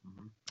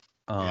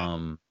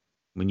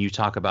 When you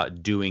talk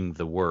about doing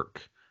the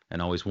work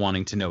and always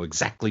wanting to know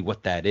exactly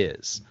what that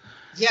is.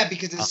 Yeah,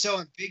 because it's so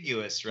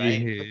ambiguous,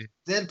 right?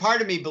 Then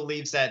part of me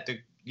believes that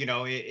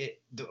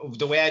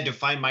the way I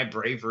define my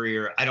bravery,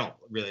 or I don't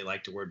really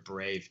like the word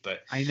brave, but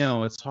I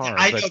know it's hard.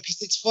 I know,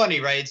 because it's funny,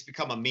 right? It's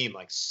become a meme,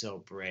 like, so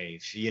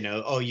brave, you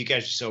know, oh, you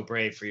guys are so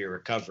brave for your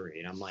recovery.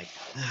 And I'm like,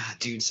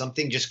 dude,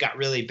 something just got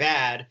really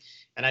bad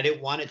and I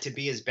didn't want it to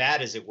be as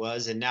bad as it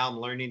was. And now I'm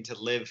learning to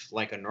live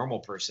like a normal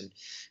person.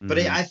 But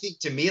I think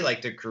to me,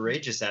 like the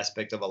courageous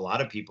aspect of a lot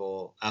of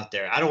people out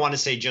there, I don't want to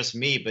say just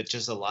me, but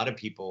just a lot of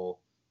people,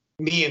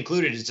 me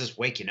included, is just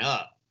waking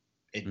up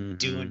and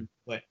doing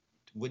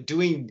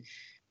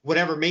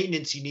whatever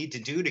maintenance you need to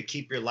do to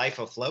keep your life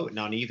afloat and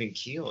on even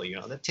keel. You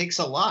know, that takes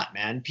a lot,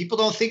 man. People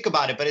don't think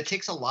about it, but it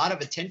takes a lot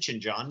of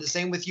attention, John. The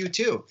same with you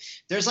too.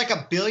 There's like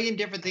a billion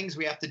different things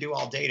we have to do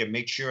all day to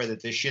make sure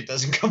that this shit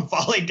doesn't come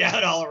falling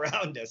down all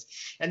around us.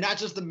 And not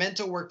just the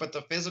mental work, but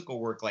the physical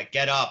work, like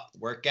get up,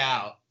 work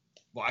out,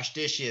 wash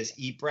dishes,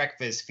 eat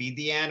breakfast, feed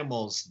the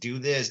animals, do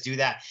this, do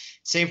that.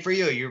 Same for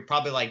you. You're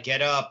probably like,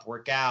 get up,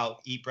 work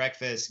out, eat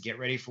breakfast, get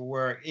ready for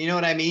work. You know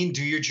what I mean?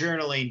 Do your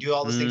journaling, do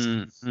all those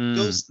things.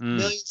 Those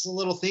millions of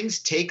little things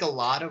take a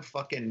lot of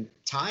fucking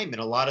time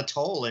and a lot of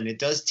toll. And it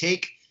does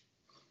take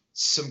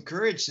some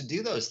courage to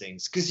do those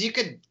things. Because you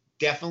could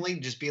definitely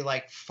just be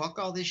like, fuck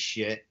all this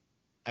shit.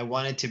 I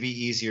want it to be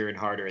easier and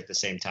harder at the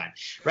same time,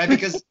 right?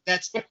 Because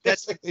that's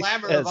the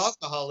glamour of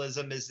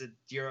alcoholism, is that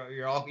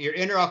your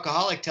inner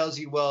alcoholic tells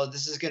you, well,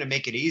 this is going to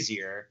make it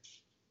easier.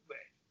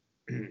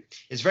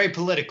 It's very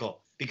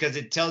political because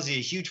it tells you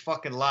a huge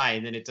fucking lie,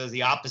 and then it does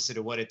the opposite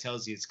of what it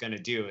tells you it's going to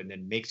do, and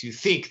then makes you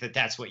think that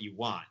that's what you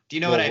want. Do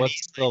you know what I mean?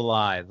 What's the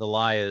lie? The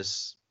lie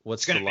is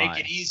it's going to make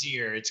it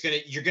easier.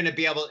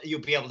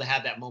 You'll be able to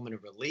have that moment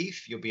of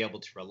relief. You'll be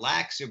able to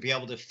relax. You'll be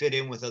able to fit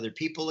in with other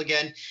people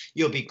again.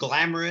 You'll be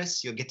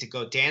glamorous. You'll get to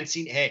go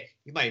dancing. Hey,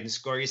 you might even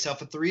score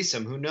yourself a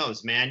threesome. Who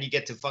knows, man? You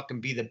get to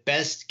fucking be the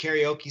best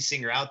karaoke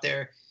singer out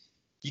there.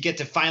 You get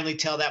to finally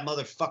tell that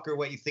motherfucker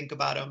what you think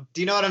about him.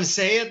 Do you know what I'm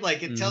saying?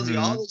 Like, it tells you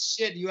all this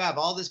shit. You have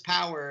all this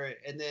power.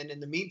 And then in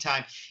the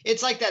meantime,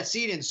 it's like that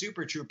scene in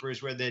Super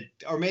Troopers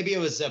or maybe it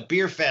was a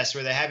beer fest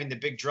where they're having the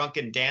big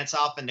drunken dance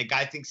off and the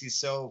guy thinks he's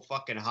so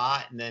fucking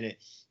hot. And then it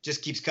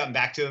just keeps cutting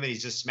back to him and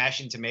he's just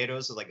smashing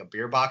tomatoes with like a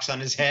beer box on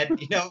his head, but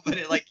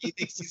he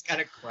thinks he's got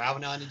a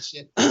crown on and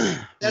shit.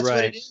 That's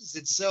what it is.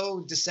 It's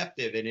so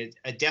deceptive. And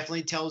it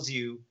definitely tells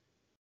you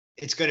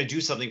it's going to do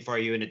something for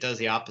you, and it does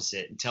the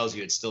opposite and tells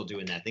you it's still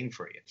doing that thing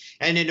for you.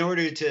 And in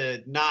order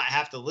to not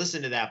have to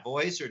listen to that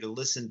voice or to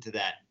listen to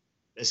that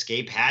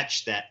escape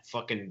hatch, that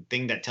fucking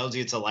thing that tells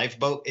you it's a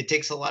lifeboat, it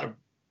takes a lot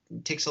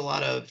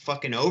of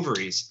fucking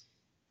ovaries.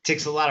 It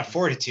takes a lot of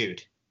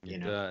fortitude.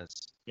 It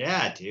does.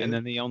 Yeah, dude. And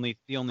then the only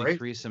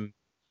threesome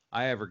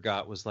I ever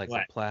got was like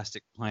a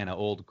plastic pint of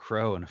Old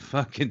Crow and a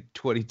fucking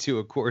 22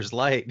 of Coors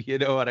Light. You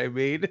know what I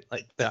mean?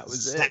 Like, that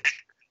was it.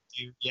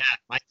 Dude, yeah,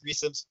 my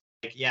threesomes.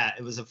 Yeah,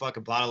 it was a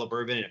fucking bottle of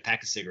bourbon and a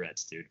pack of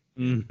cigarettes, dude.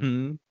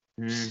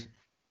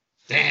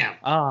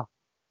 Damn.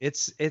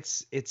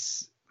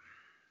 It's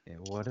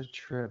what a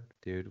trip,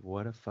 dude.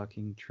 What a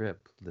fucking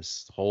trip.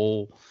 It's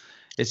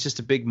just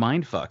a big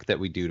mind fuck that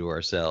we do to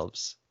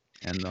ourselves.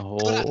 And the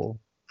whole.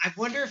 I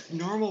wonder if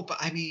normal, but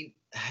I mean,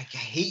 I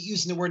hate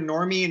using the word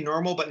normie and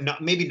normal, but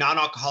maybe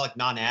non-alcoholic,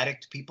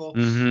 non-addict people.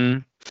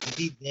 Maybe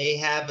they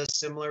have a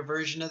similar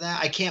version of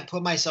that. I can't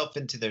put myself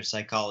into their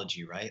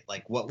psychology, right?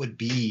 Like, what would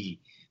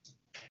be?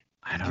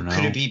 I don't know.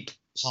 Could it be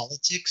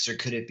politics, or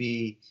could it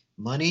be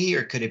money,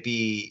 or could it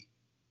be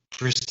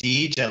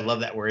prestige? I love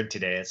that word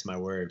today. That's my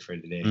word for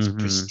today. It's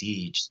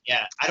prestige.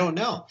 Yeah, I don't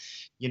know.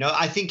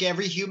 I think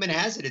every human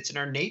has it. It's in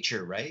our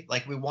nature, right?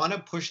 Like, we want to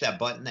push that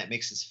button that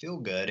makes us feel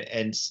good,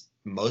 and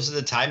most of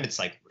the time it's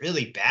like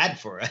really bad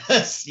for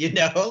us.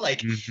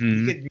 Like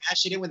you could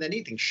mash it in with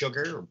anything,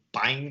 sugar, or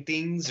buying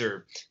things,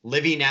 or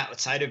living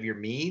outside of your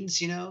means.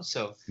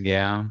 So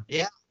yeah.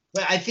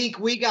 But I think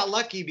we got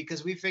lucky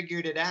because we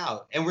figured it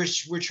out, and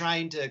we're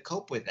trying to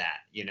cope with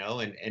that,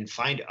 and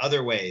find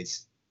other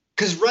ways.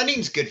 Because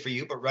running's good for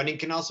you, but running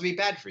can also be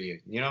bad for you.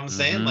 You know what I'm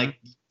saying? Like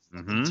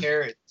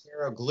tear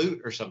a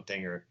glute or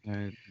something, or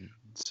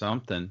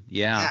something.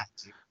 Yeah.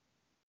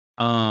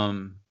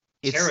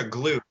 Tear a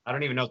glute. I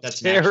don't even know if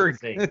that's an actual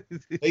thing.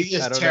 You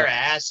just tear an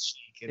ass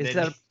cheek. Is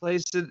that a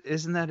place?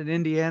 Isn't that in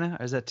Indiana,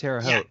 or is that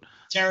Terre Haute? Yeah,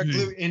 Terre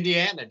Glute,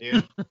 Indiana,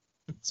 dude.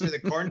 It's where the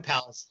Corn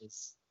Palace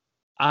is.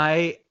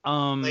 Play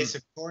some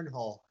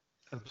cornhole.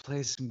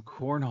 Play some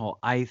cornhole.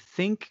 I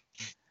think,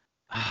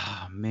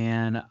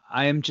 man,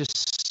 I am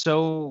just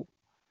so.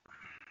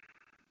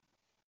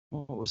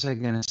 What was I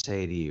gonna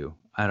say to you?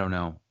 I don't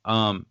know.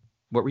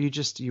 What were you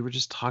were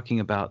just talking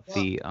about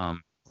we're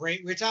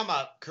talking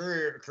about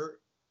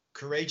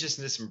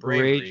courageousness and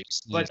bravery,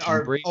 but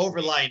our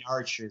overlying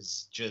arch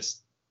is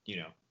just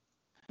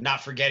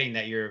not forgetting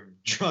that you're a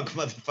drunk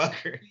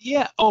motherfucker.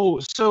 Yeah. Oh,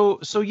 so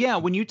yeah.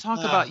 When you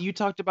talked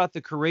about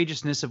the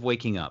courageousness of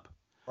waking up,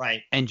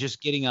 right, and just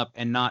getting up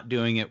and not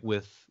doing it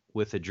with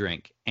a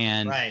drink,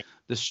 and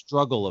the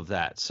struggle of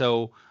that.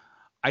 So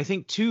I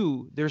think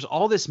too, there's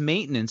all this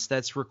maintenance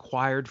that's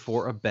required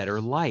for a better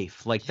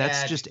life. Like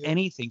that's just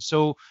anything.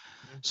 So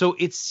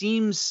it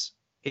seems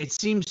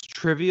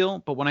trivial,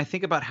 but when I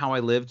think about how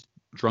I lived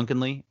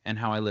drunkenly and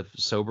how I live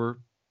sober,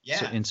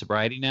 in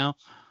sobriety now.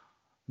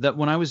 That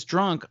when I was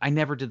drunk, I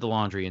never did the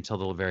laundry until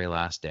the very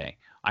last day.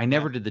 I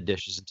never did the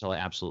dishes until I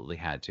absolutely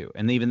had to.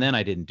 And even then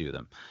I didn't do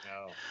them.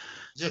 No.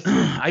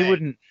 I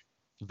wouldn't.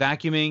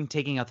 Vacuuming,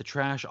 taking out the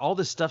trash, all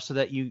this stuff so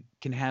that you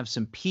can have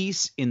some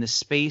peace in the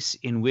space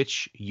in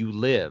which you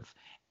live.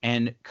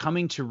 And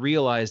coming to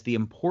realize the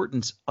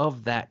importance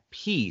of that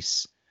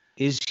peace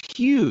is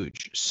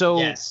huge.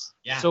 So,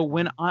 so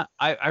when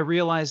I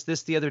realized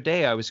this the other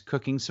day, I was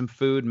cooking some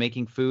food,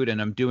 making food,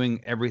 and I'm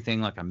doing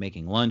everything. Like I'm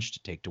making lunch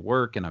to take to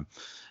work, and I'm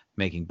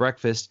making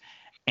breakfast,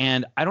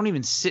 and I don't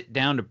even sit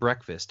down to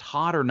breakfast,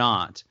 hot or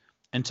not,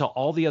 until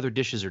all the other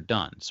dishes are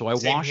done. So I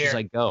wash as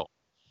I go.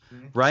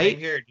 Right? Same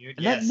here, dude.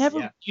 And that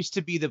never used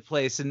to be the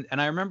place. And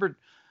I remember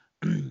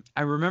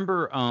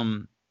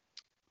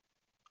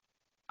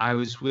I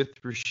was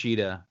with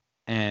Rashida,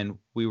 and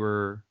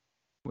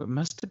it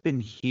must have been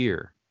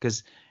here,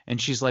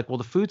 and she's like, well,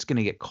 the food's going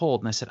to get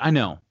cold. And I said, I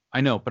know,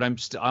 but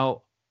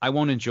I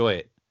won't enjoy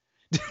it.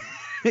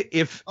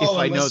 if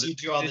I know that you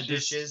do all the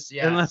dishes,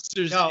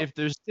 if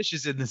there's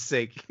dishes in the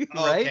sink,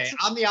 right? Okay,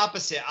 I'm the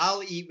opposite.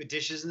 I'll eat with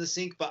dishes in the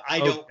sink, but I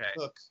don't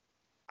cook.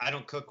 I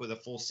don't cook with a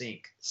full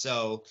sink.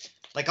 So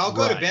like I'll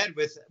go to bed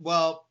with,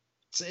 well,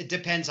 it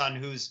depends on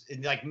who's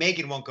like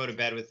Megan won't go to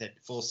bed with it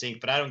full sink,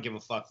 but I don't give a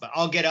fuck. But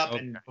I'll get up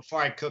and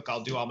before I cook,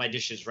 I'll do all my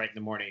dishes right in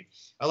the morning.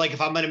 Or like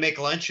if I'm gonna make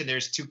lunch and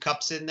there's 2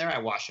 cups in there, I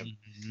wash them.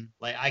 Mm-hmm.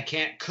 Like I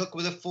can't cook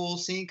with a full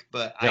sink,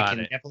 but I can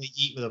definitely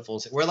eat with a full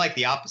sink. We're like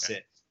the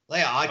opposite.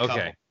 Like an odd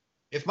couple.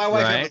 If my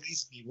wife ever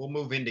leaves me, we'll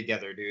move in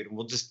together, dude, and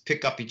we'll just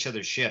pick up each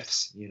other's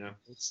shifts. You know.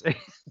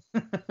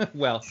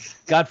 Well,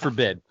 God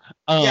forbid.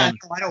 Yeah,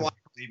 no, I don't want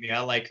her to leave me. I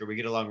like her. We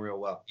get along real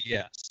well.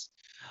 Yes.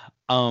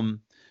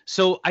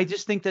 So I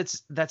just think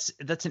that's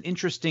an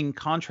interesting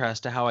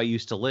contrast to how I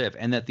used to live,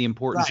 and that the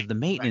importance of the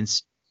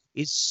maintenance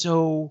is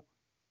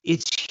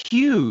it's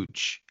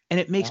huge, and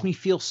it makes me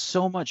feel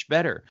so much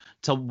better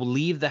to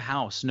leave the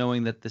house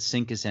knowing that the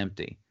sink is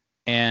empty.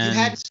 And you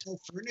had no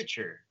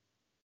furniture.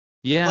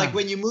 Yeah. Like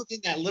when you moved in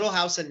that little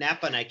house in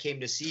Napa and I came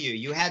to see you,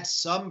 you had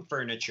some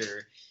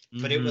furniture,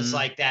 but it was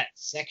like that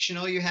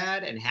sectional you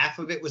had, and half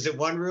of it was in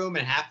one room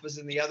and half was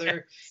in the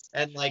other.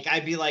 And like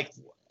I'd be like,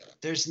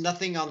 there's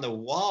nothing on the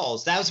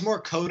walls. That was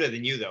more Coda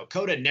than you, though.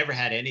 Coda never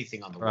had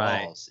anything on the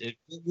walls.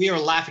 We were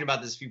laughing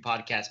about this a few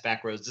podcasts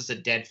back where it was just a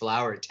dead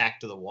flower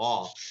tacked to the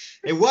wall.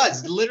 It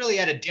was literally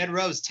had a dead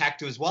rose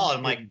tacked to his wall.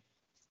 I'm like,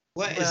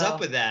 what is up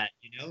with that?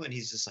 You know? And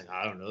he's just like,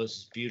 I don't know. This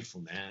is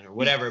beautiful, man, or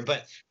whatever.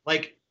 But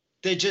like,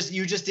 you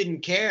just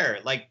didn't care.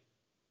 Like,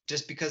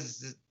 just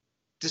because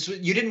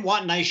you didn't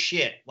want nice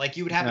shit. Like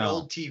you would have an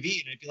old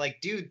TV and I'd be like,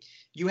 dude,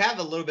 you have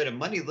a little bit of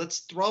money.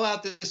 Let's throw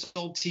out this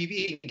old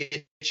TV and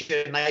get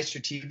you a nicer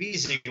TV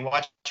so you can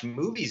watch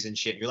movies and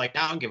shit. You're like,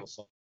 nah, I don't give a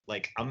fuck.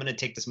 Like, I'm going to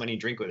take this money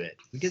and drink with it.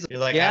 Because you're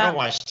like, I don't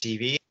watch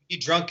TV. Be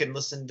drunk and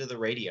listen to the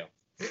radio.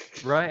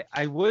 Right.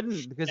 I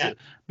wouldn't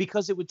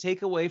because it would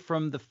take away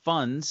from the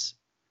funds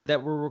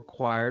that were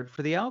required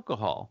for the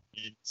alcohol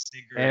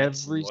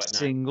every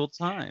single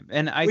time.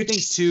 And I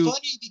think too,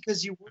 funny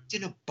because you worked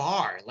in a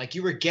bar, like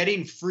you were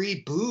getting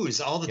free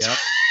booze all the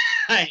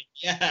time.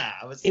 Yeah,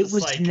 it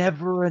was like,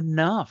 never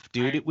enough,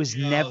 dude. It was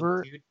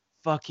never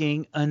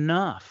fucking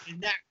enough.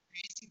 Isn't that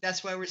crazy?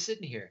 That's why we're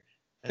sitting here.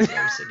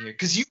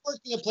 Because you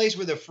worked in a place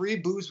where the free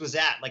booze was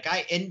at. Like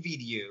I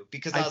envied you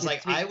because I was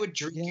like, I would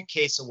drink a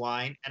case of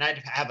wine and I'd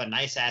have a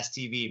nice ass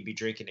TV and be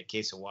drinking a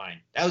case of wine.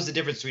 That was the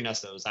difference between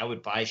us, though. Is I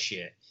would buy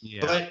shit.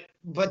 Yeah.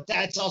 But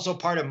that's also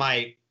part of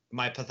my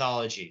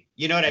pathology.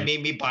 You know what I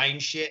mean? Me buying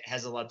shit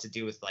has a lot to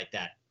do with like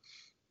that.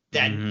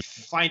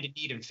 Find a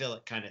need and fill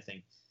it kind of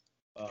thing.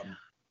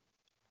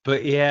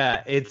 But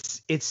yeah,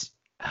 it's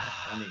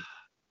funny.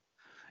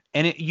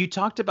 And you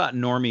talked about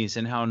normies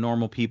and how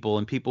normal people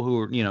and people who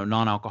are,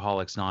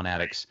 non-alcoholics,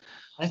 non-addicts.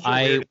 Go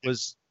ahead,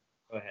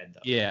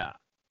 though. Yeah.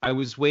 I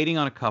was waiting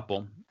on a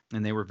couple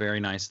and they were very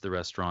nice at the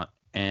restaurant,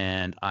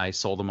 and I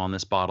sold them on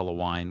this bottle of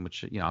wine,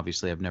 which,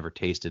 obviously I've never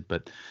tasted,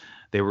 but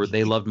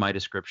they loved my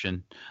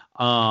description.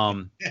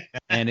 And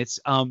it's,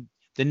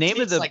 the name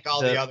of like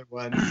all the other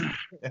ones.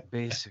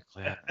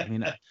 Basically. I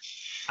mean,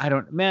 I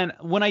don't, man,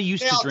 when I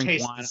used to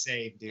drink wine, the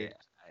same, dude.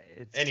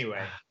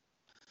 Anyway.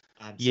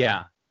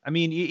 Yeah. I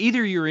mean,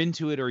 either you're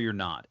into it or you're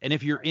not. And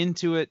if you're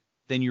into it,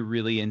 then you're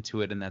really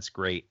into it, and that's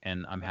great.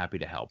 And I'm happy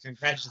to help.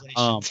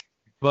 Congratulations.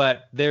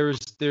 But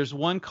there's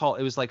one called,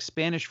 it was like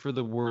Spanish for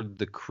the word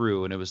the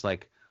crew, and it was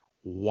like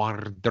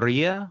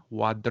Wadria.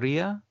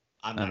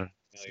 I'm not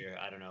familiar.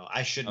 I don't know.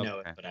 I should know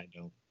it, but I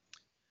don't.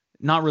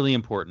 Not really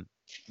important.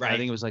 Right. I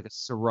think it was like a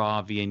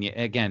Syrah Viognier.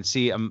 Again,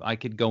 see, I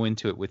could go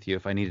into it with you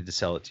if I needed to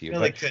sell it to you.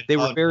 Really but they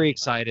were very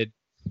excited.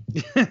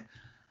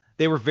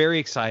 They were very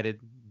excited.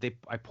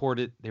 I poured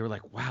it. They were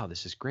like, wow,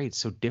 this is great. It's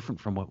so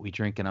different from what we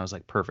drink. And I was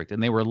like, perfect.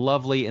 And they were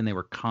lovely, and they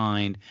were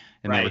kind,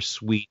 and they were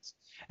sweet.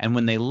 And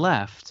when they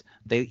left,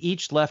 they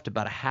each left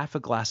about a half a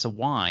glass of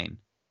wine,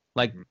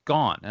 like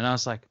gone. And I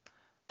was like,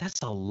 that's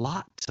a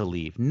lot to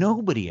leave.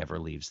 Nobody ever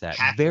leaves that.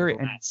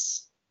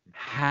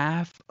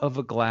 Half of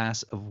a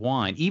glass of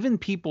wine. Even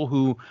people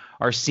who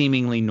are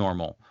seemingly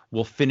normal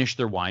will finish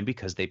their wine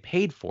because they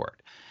paid for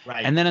it.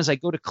 Right. And then as I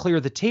go to clear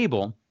the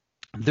table,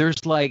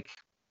 there's like,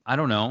 I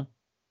don't know,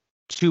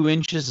 2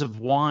 inches of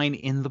wine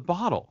in the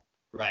bottle.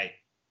 Right.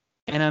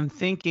 And I'm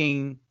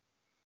thinking,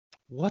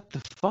 what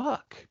the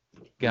fuck,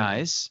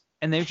 guys?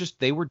 And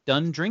they were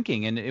done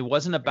drinking, and it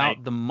wasn't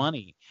about the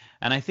money.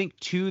 And I think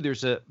too,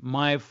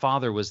 my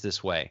father was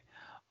this way.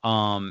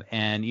 And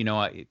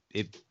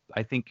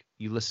I think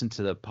you listened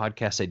to the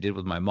podcast I did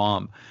with my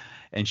mom,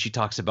 and she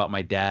talks about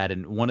my dad.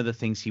 And one of the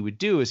things he would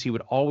do is he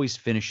would always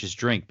finish his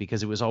drink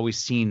because it was always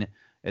seen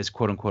as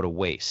quote unquote a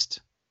waste,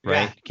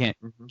 right? Yeah.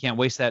 You can't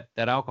waste that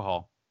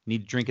alcohol. You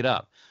need to drink it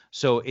up.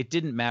 So it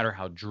didn't matter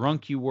how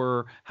drunk you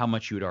were, how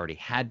much you had already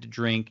had to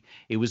drink.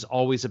 It was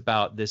always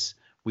about this.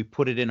 We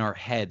put it in our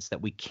heads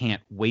that we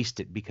can't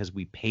waste it because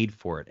we paid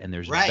for it, and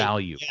there's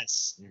value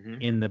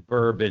in the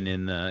bourbon,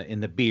 in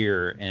the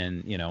beer,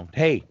 and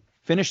hey,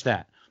 finish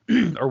that.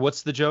 Or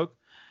what's the joke?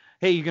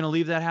 Hey, you're gonna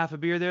leave that half a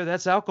beer there?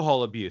 That's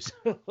alcohol abuse.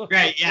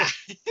 Right? Yeah.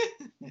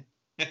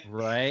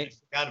 Right. I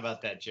forgot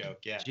about that joke.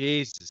 Yeah.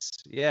 Jesus.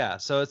 Yeah.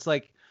 So it's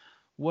like,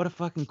 what a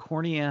fucking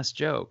corny ass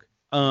joke.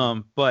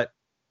 But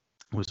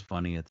was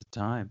funny at the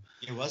time.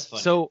 It was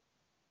funny. So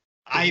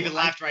I even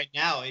laughed right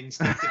now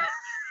instinctively.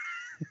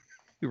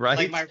 Right?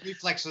 Like my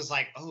reflex was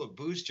like, oh, a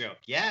booze joke.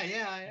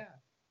 Yeah.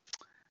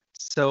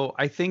 So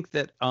I think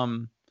that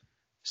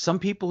some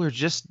people are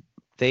just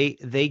they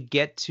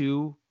get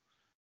to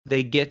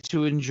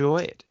enjoy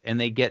it, and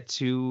they get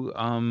to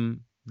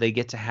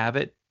have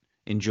it,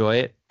 enjoy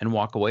it, and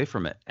walk away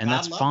from it, and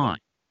that's fine.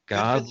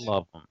 God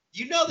love them.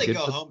 You know they go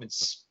home and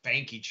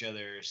spank each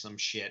other or some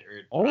shit,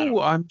 or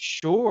I'm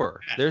sure.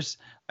 Yeah.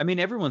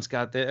 Everyone's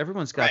got their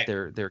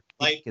kink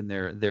like, and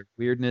their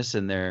weirdness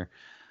and their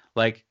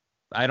like.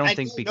 I don't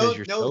think because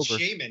you're no sober.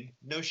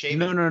 No shaming.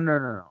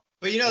 No.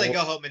 But you know they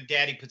go home and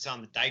daddy puts on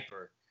the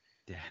diaper.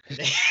 Yeah,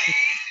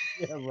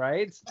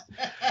 right.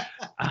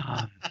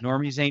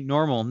 Normies ain't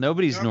normal.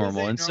 Nobody's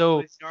normal, and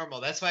nobody's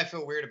normal. That's why I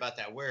feel weird about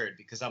that word,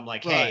 because I'm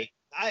like, hey,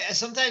 I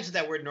sometimes with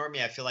that word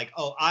normie, I feel like,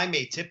 oh, I'm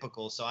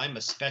atypical, so I'm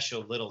a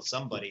special little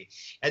somebody,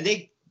 and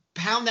they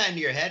pound that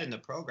into your head in the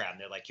program.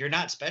 They're like, you're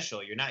not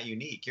special, you're not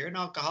unique, you're an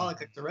alcoholic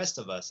like the rest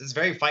of us. It's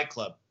very Fight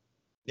Club.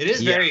 It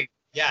is very.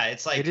 Yeah,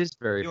 it's like, it is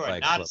very. You are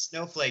not a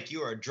snowflake.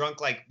 You are drunk.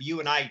 Like you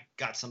and I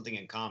got something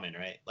in common,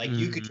 right? Like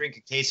you could drink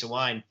a case of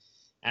wine,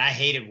 and I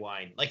hated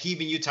wine. Like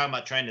even you talking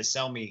about trying to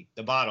sell me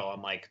the bottle,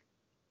 I'm like,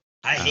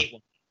 I hate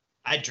wine.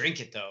 I drink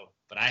it though,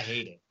 but I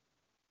hate it.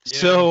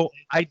 So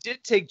I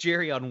did take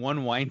Jerry on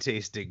one wine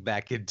tasting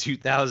back in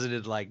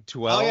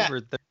 2012 or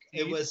 13.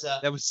 It was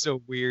that was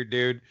so weird,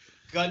 dude.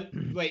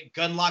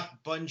 Gunlock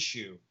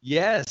Bunshoe.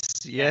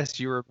 Yes,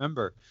 you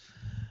remember.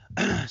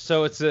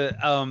 So it's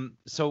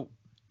so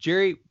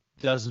Jerry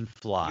doesn't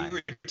fly. You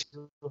were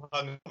too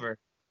hungover.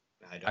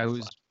 I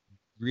was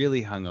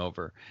really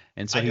hungover,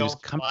 and so he was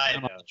coming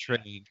down on the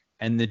train,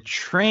 and the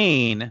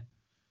train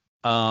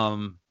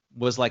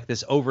was like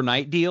this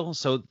overnight deal.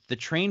 So the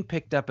train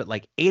picked up at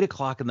like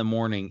 8:00 in the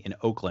morning in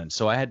Oakland.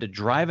 So I had to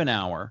drive an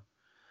hour,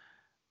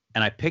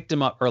 and I picked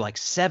him up, or like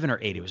 7 or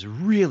 8. It was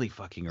really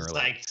fucking early. It's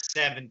like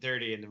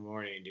 7:30 in the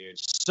morning, dude.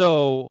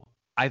 So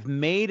I've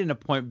made an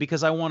appointment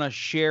because I want to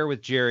share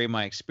with Jerry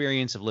my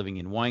experience of living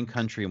in wine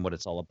country and what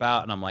it's all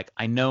about. And I'm like,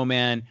 I know,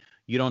 man,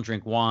 you don't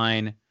drink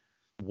wine,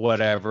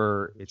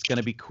 whatever. It's going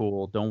to be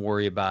cool. Don't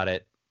worry about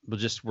it.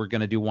 We're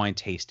going to do wine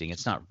tasting.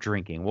 It's not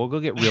drinking. We'll go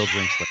get real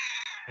drinks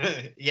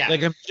later. Yeah.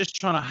 Like I'm just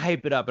trying to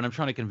hype it up, and I'm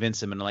trying to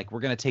convince him. And like, we're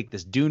going to take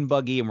this dune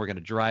buggy and we're going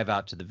to drive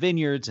out to the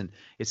vineyards, and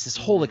it's this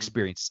whole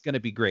experience. It's going to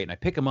be great. And I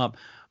pick him up,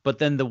 but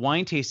then the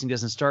wine tasting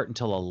doesn't start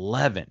until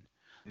 11.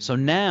 So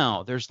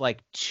now there's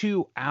like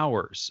 2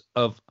 hours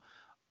of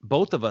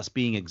both of us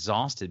being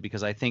exhausted,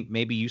 because I think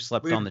maybe you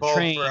slept on the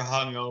train. We both were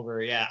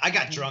hungover. Yeah, I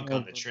got drunk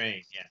on the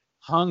train. Yeah,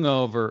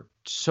 hungover,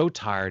 so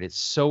tired. It's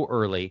so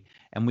early,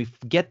 and we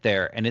get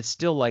there, and it's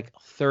still like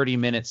 30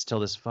 minutes till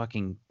this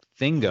fucking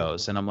thing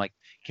goes. And I'm like,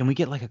 can we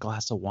get like a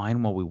glass of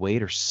wine while we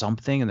wait or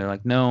something? And they're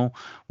like, no,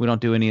 we don't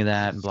do any of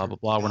that, and blah blah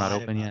blah. We're not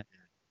open yet.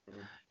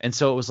 And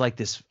so it was like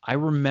this. I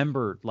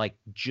remember like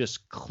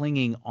just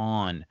clinging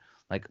on.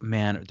 Like,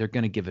 man, they're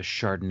going to give us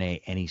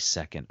Chardonnay any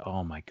second.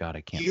 Oh, my God,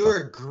 I can't. You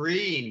were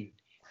green.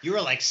 You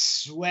were, like,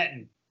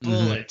 sweating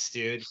bullets,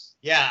 dude.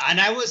 Yeah,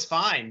 and I was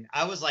fine.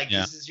 I was like,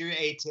 this is your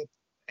A-tip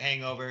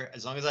hangover.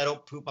 As long as I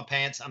don't poop my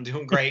pants, I'm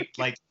doing great.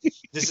 Like,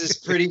 this is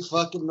pretty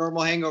fucking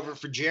normal hangover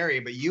for Jerry.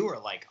 But you were,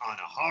 like, on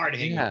a hard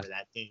hangover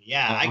that day.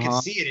 Yeah, I could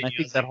see it in you. I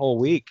think that whole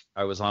week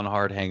I was on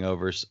hard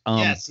hangovers.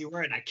 Yes, you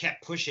were, and I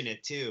kept pushing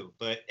it, too.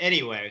 But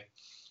anyway.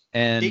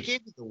 And they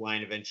gave me the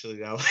wine eventually,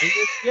 though.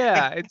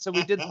 And so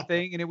we did the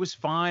thing, and it was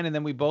fine. And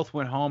then we both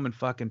went home and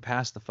fucking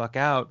passed the fuck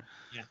out.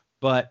 Yeah.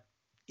 But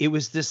it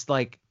was this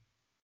like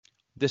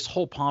this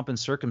whole pomp and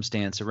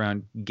circumstance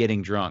around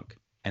getting drunk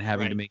and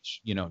having to make,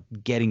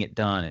 getting it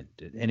done.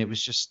 And it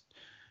was just,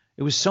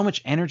 it was so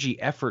much energy,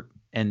 effort,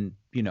 and,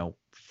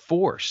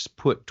 force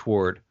put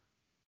toward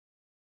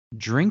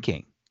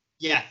drinking.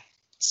 Yeah.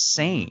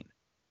 Insane.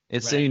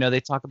 It's they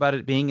talk about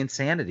it being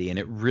insanity, and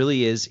it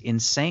really is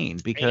insane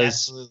because it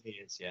absolutely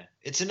is. Yeah,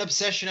 it's an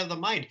obsession of the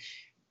mind.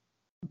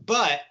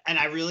 But, and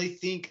I really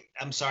think,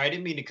 I'm sorry, I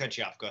didn't mean to cut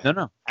you off. Go ahead.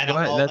 No. And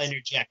I'll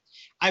interject.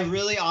 I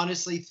really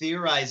honestly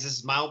theorize, this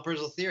is my own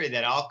personal theory,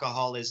 that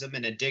alcoholism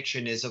and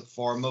addiction is a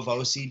form of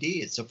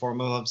OCD. It's a form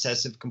of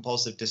obsessive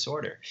compulsive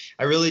disorder.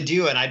 I really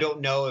do. And I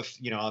don't know if,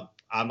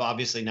 I'm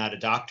obviously not a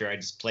doctor. I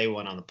just play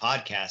one on the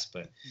podcast,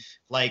 but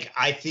like,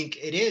 I think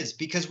it is,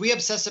 because we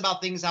obsess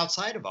about things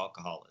outside of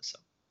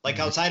alcoholism, like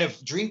outside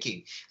of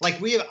drinking. Like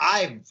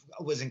I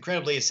was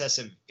incredibly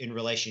obsessive in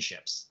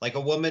relationships. Like a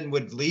woman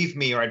would leave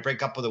me, or I'd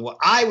break up with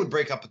I would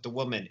break up with the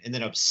woman and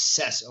then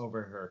obsess over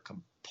her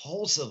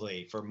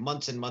compulsively for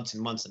months and months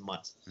and months and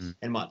months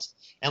and months,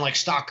 and like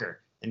stalk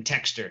her and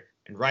text her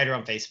and write her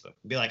on Facebook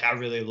and be like, I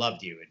really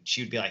loved you. And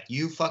she would be like,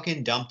 you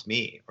fucking dumped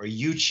me, or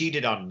you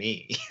cheated on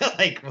me.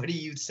 Like, what are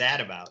you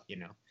sad about?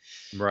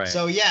 Right.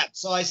 So, yeah.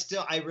 So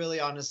I really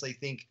honestly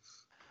think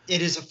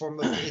it is a form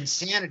of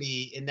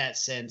insanity in that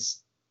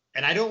sense.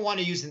 And I don't want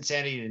to use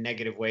insanity in a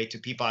negative way to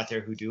people out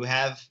there who do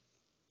have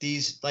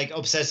these like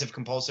obsessive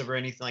compulsive or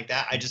anything like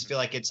that. I just feel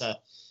like it's a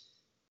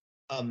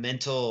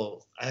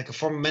mental, like a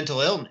form of mental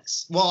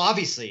illness. Well,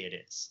 obviously it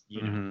is,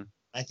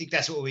 I think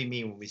that's what we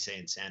mean when we say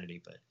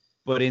insanity,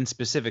 but in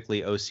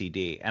specifically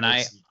OCD. And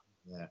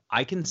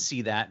I can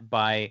see that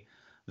by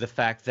the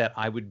fact that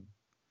I would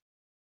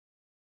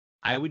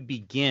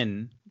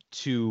begin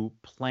to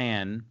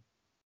plan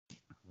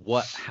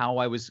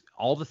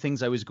all the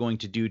things I was going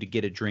to do to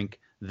get a drink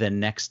the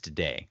next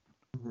day.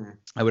 Mm-hmm.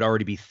 I would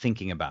already be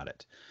thinking about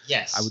it.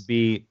 Yes. I would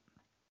be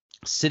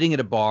sitting at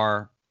a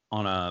bar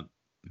on a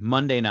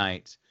Monday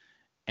night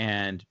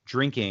and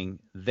drinking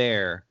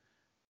there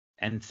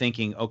and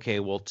thinking, okay,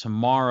 well,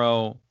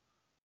 tomorrow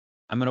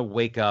I'm going to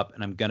wake up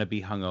and I'm going to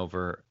be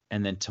hungover.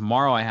 And then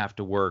tomorrow I have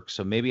to work.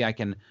 So maybe I'm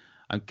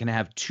going to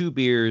have 2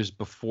 beers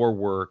before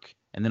work,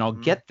 and then I'll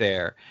get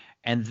there.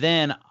 And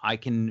then I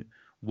can,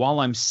 while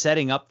I'm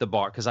setting up the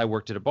bar, because I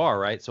worked at a bar,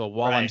 right? So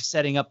while I'm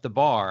setting up the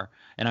bar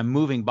and I'm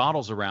moving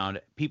bottles around,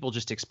 people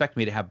just expect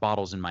me to have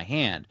bottles in my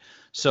hand.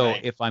 So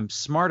if I'm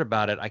smart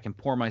about it, I can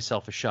pour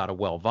myself a shot of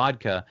well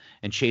vodka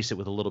and chase it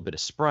with a little bit of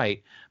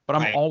Sprite. But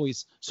I'm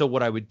always, so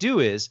what I would do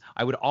is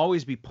I would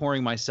always be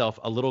pouring myself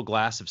a little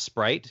glass of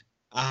Sprite.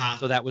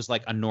 So that was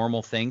like a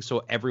normal thing.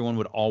 So everyone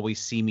would always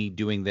see me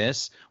doing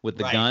this with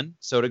the gun,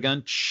 soda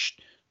gun,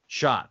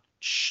 shot,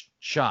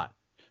 shot.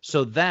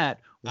 So that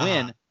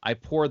when I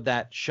poured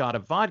that shot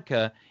of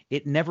vodka,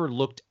 it never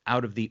looked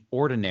out of the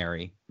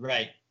ordinary.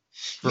 Right.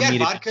 For you me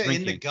had to vodka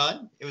in the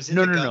gun? It was in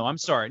the gun? No, I'm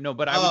sorry. No,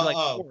 but I would like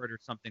pour it or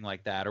something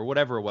like that or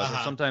whatever it was. Or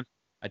sometimes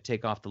I'd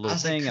take off the little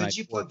thing and I'd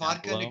you put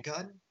vodka in a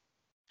gun?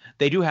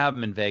 They do have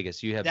them in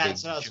Vegas. You have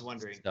That's what I was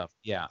wondering. Stuff.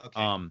 Yeah.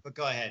 Okay. But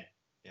go ahead.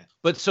 Yeah.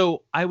 But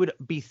so I would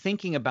be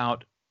thinking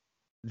about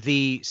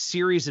the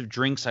series of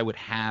drinks I would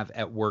have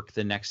at work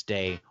the next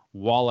day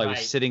while I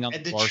was sitting on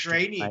the bar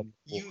training.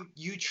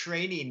 You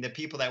training the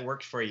people that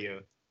worked for you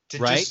to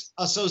just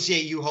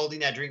associate you holding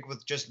that drink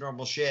with just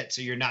normal shit.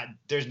 So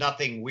there's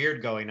nothing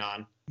weird going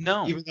on.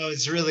 No. Even though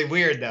it's really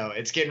weird thoh.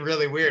 It's getting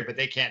really weird, but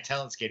they can't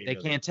tell it's getting They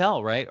can't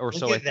tell, right? Or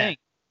so I think.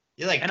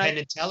 You're like Penn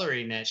and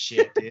Tellering that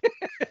shit, dude.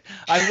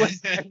 I was.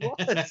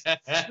 It's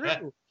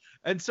true.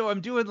 And so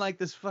I'm doing like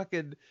this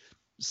fucking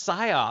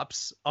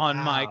psyops on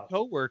my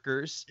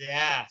coworkers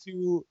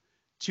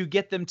to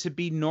get them to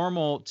be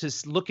normal, to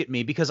look at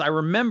me. Because I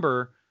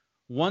remember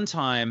one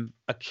time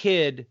a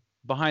kid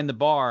behind the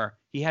bar,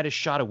 he had a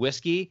shot of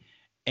whiskey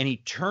and he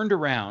turned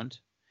around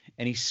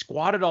and he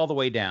squatted all the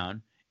way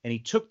down and he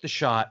took the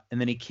shot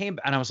and then he came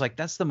and I was like,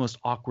 that's the most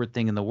awkward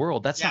thing in the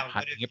world. That's not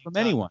hiding it from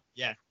anyone.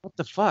 Yeah. What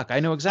the fuck? I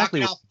know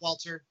exactly what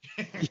Walter.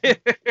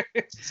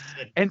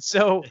 And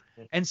so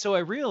I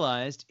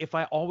realized if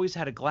I always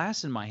had a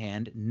glass in my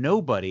hand,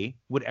 nobody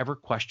would ever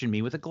question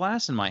me with a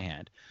glass in my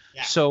hand.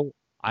 Yeah. So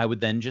I would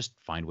then just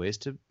find ways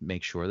to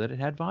make sure that it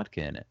had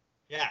vodka in it.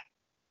 Yeah.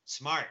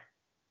 Smart.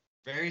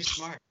 Very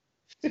smart.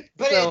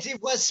 But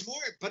it was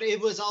smart, but it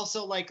was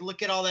also like,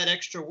 look at all that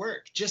extra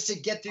work just to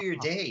get through your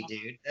day,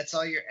 dude. That's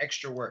all your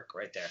extra work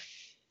right there.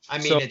 I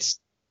mean,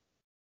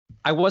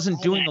 I wasn't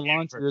doing the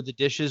laundry or the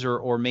dishes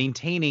or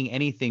maintaining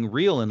anything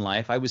real in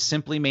life. I was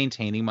simply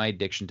maintaining my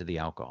addiction to the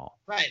alcohol.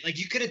 Right. Like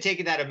you could have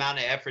taken that amount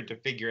of effort to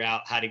figure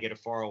out how to get a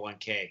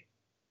 401k.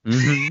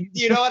 Mm-hmm.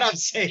 You know what I'm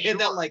saying? Sure.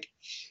 That like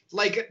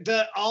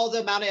all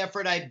the amount of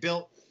effort I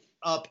built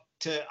up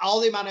to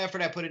all the amount of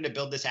effort I put in to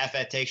build this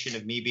affectation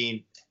of me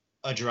being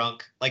a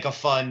drunk, like a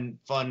fun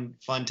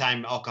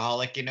time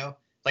alcoholic, you know,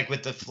 like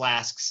with the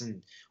flasks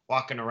and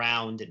walking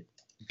around and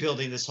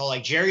building this whole,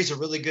 like Jerry's a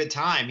really good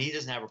time. He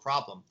doesn't have a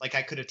problem. Like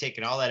I could have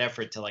taken all that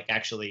effort to like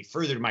actually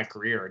further my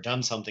career or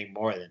done something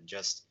more than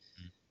just,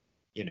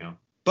 you know,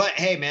 but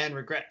hey man,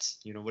 regrets,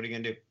 you know, what are you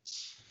going to do?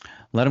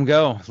 Let him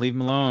go. Leave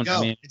him alone.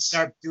 Go and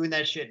start doing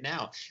that shit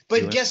now.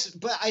 But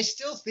but I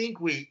still think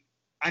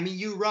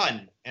you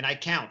run and I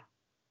count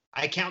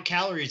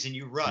calories and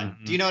you run.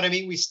 Mm-hmm. Do you know what I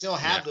mean? We still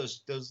have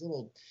those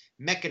little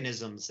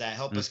mechanisms that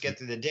help us get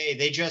through the day.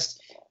 They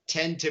just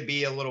tend to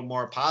be a little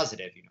more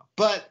positive, you know.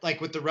 But like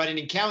with the running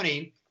and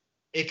counting,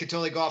 it could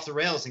totally go off the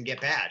rails and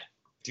get bad.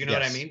 Do you know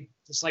what I mean?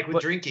 Just like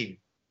with drinking.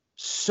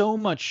 So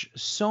much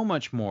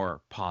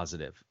more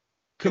positive.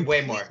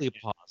 Way more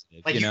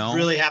positive. Like you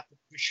really have to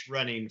push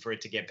running for it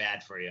to get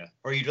bad for you,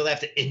 or you really have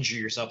to injure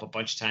yourself a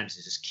bunch of times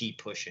to just keep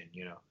pushing,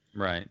 you know.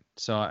 Right.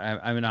 So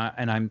I mean,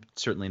 I'm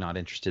certainly not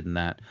interested in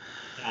that.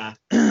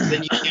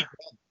 Then you can't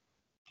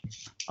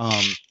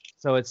run.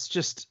 So it's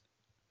just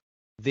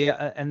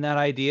and that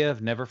idea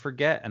of never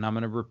forget. And I'm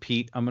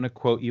going to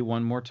quote you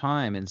one more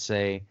time and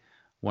say,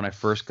 when I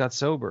first got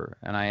sober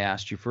and I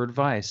asked you for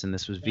advice, and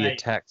this was via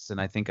text, and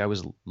I think I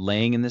was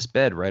laying in this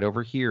bed right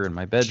over here in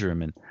my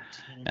bedroom,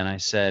 and I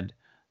said,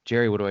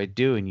 Jerry, what do I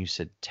do? And you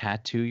said,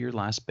 tattoo your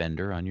last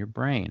bender on your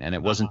brain. And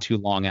it wasn't too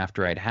long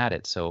after I'd had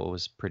it, so it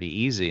was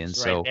pretty easy. And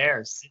so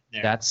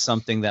that's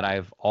something that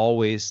I've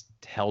always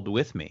held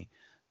with me.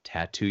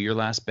 Tattoo your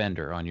last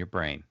bender on your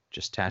brain.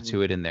 Just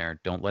tattoo it in there.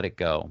 Don't let it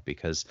go,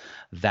 because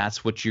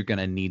that's what you're going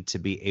to need to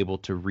be able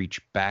to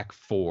reach back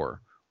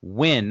for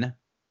when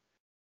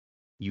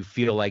you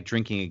feel like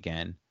drinking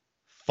again.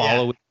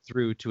 Follow it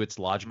through to its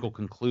logical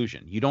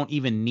conclusion. You don't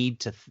even need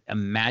to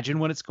imagine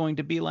what it's going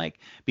to be like,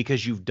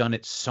 because you've done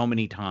it so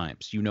many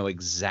times. You know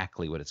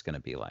exactly what it's going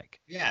to be like.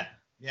 Yeah.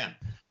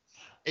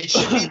 It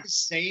should be the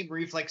same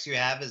reflex you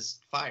have as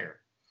fire.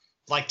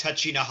 Like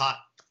touching a hot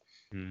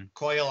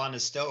coil on a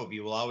stove.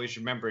 You will always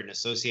remember and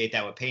associate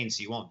that with pain,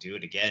 so you won't do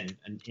it again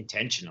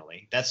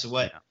intentionally. That's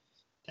what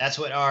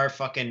our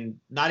fucking,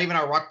 not even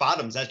our rock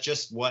bottoms, that's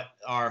just what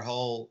our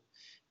whole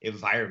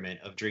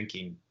environment of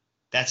drinking,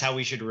 that's how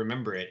we should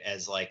remember it,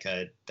 as like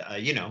a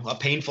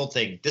painful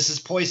thing. This is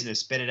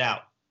poisonous, spit it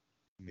out.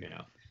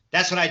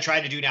 That's what I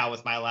try to do now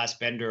with my last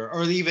bender,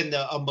 or even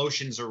the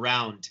emotions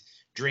around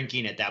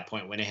drinking at that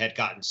point when it had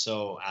gotten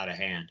so out of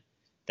hand.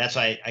 That's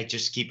why I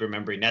just keep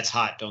remembering, that's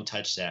hot, don't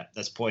touch that.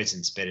 That's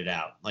poison, spit it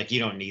out. Like, you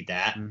don't need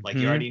that. Like,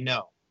 you already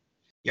know.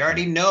 You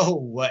already know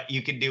what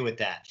you can do with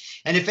that.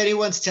 And if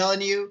anyone's telling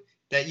you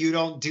that you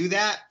don't do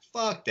that,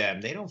 fuck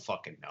them. They don't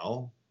fucking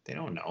know. They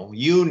don't know.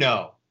 You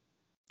know.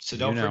 So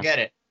don't forget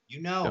it.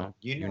 You know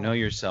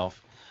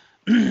yourself.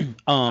 I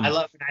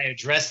love when I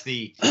address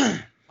the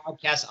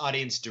podcast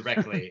audience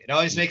directly. It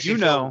always makes me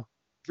feel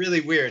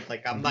really weird.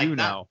 Like, I'm like, I'm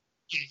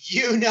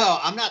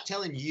not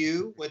telling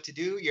you what to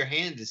do. Your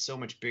hand is so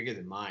much bigger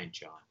than mine,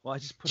 John. Well, I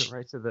just put it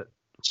right to the.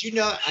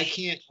 I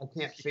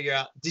can't figure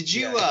out. Did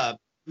you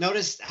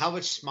notice how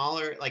much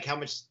smaller, like how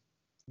much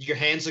your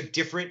hands look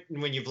different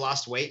when you've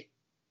lost weight?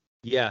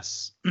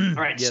 Yes. All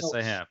right. Yes, so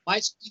I have. My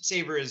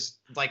screensaver is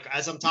like,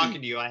 as I'm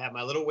talking to you, I have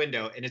my little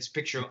window and it's a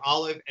picture of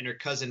Olive and her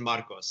cousin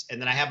Marcos.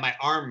 And then I have my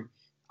arm,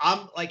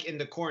 I'm like in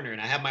the corner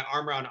and I have my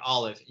arm around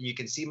Olive and you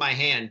can see my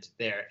hand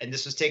there. And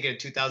this was taken in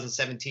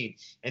 2017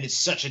 and it's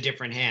such a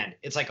different hand.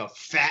 It's like a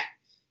fat,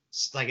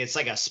 it's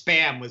like a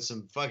Spam with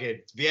some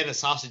fucking Vienna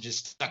sausages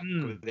stuck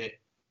with it.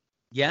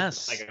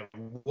 Yes. Like a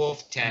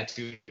wolf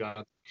tattoo.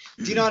 Do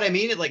you know what I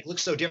mean? It like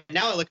looks so different.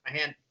 Now I look at my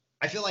hand.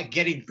 I feel like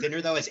getting thinner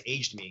though has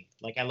aged me.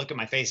 Like I look at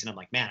my face and I'm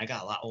like, man, I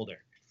got a lot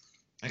older.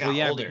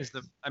 Older. Because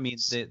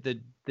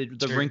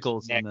the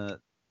wrinkles neck. And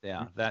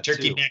that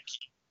turkey too. neck.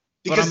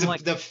 Because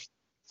the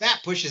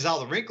fat pushes all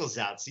the wrinkles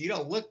out, so you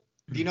don't look.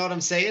 Do you know what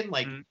I'm saying?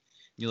 Like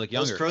you look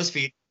younger. Those crow's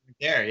feet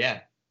there,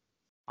 yeah.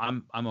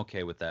 I'm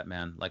okay with that,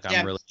 man. Like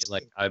I'm really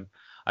like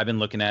I've been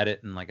looking at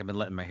it and like I've been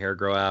letting my hair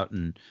grow out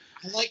and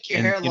I like your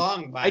hair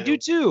long. I do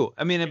too.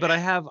 I mean, but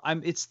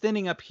it's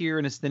thinning up here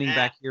and it's thinning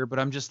back here, but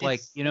I'm just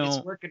like,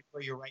 it's working for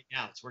you right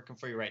now.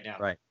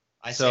 Right.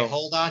 I say,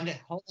 hold on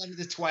to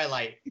the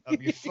twilight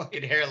of your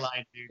fucking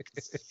hairline, dude.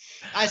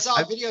 I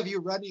saw a video of you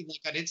running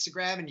like on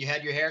Instagram and you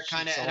had your hair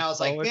kind of, and I was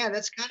like, man,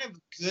 that's kind of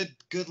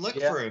good look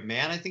for him,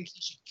 man. I think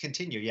he should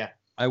continue. Yeah.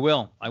 I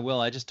will.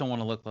 I just don't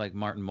want to look like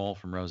Martin Mull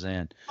from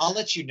Roseanne. I'll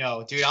let you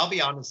know, dude. I'll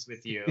be honest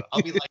with you.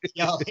 I'll be like,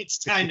 yo, it's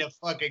time to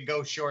fucking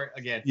go short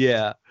again.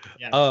 Yeah.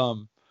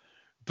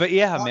 But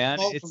yeah, Martin man.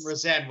 Mull from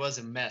Roseanne was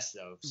a mess,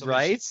 though.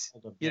 Right?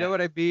 You know what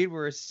I mean?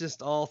 Where it's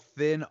just all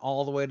thin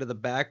all the way to the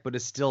back, but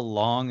it's still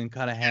long and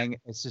kind of hanging.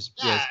 It's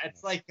just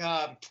it's like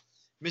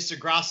Mr.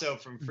 Grasso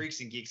from Freaks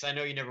and Geeks. I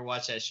know you never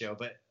watched that show,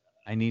 but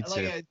I need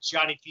like a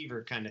Johnny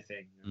Fever kind of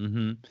thing.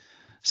 Mm-hmm.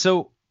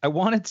 So I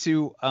wanted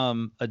to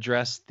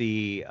address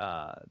the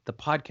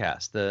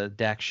podcast, the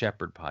Dax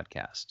Shepard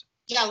podcast.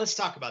 Yeah, let's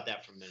talk about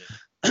that for a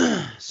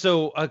minute.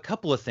 So a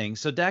couple of things.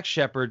 So Dax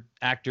Shepard,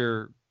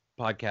 actor,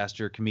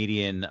 podcaster,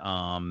 comedian,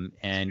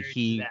 and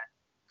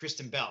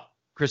Kristen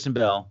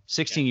Bell,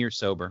 16 years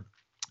sober,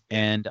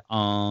 and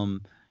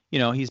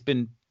he's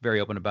been very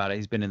open about it.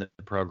 He's been in the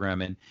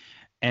program,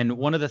 and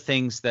one of the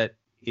things that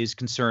is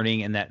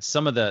concerning, and that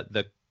some of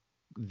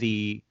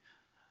the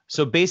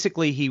so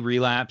basically he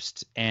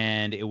relapsed,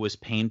 and it was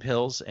pain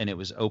pills and it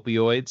was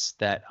opioids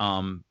that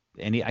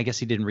I guess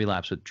he didn't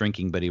relapse with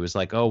drinking, but he was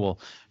like, oh well,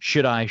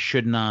 should I,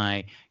 shouldn't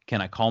I? Can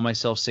I call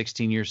myself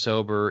 16 years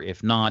sober?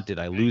 If not, did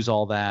I lose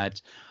all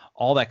that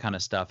kind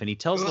of stuff? And he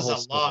tells the whole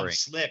story. It was a long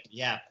slip,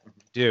 yeah.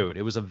 Dude,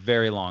 it was a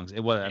very long.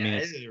 It was. I mean,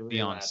 it's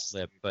beyond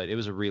slip, but it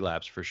was a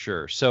relapse for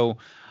sure. So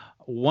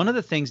one of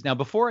the things now,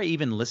 before I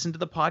even listened to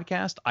the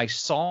podcast, I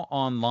saw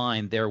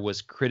online there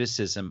was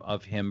criticism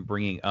of him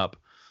bringing up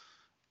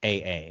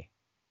AA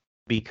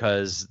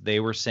because they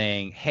were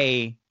saying,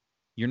 "Hey,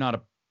 you're not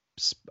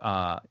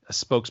a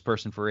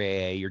spokesperson for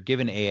AA. You're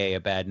giving AA a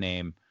bad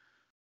name."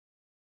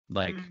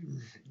 Like,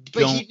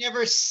 but he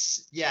never.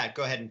 Yeah,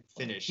 go ahead and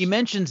finish. He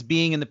mentions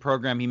being in the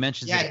program. He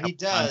mentions. Yeah, he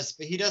does,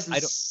 but he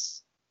doesn't.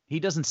 He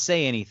doesn't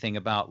say anything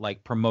about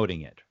like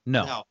promoting it.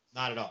 No,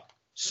 not at all.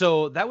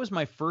 So that was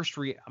my first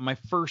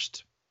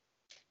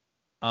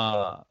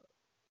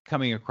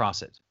coming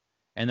across it,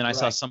 and then I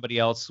saw somebody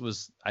else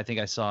I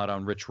think I saw it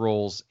on Rich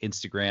Roll's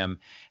Instagram.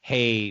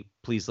 Hey,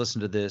 please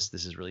listen to this.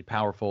 This is really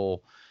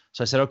powerful.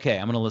 So I said, okay,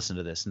 I'm going to listen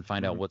to this and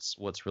find out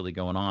what's really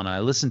going on. And I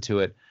listened to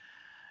it,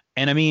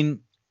 and I mean.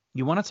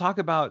 You want to talk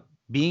about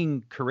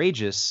being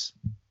courageous,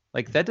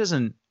 like that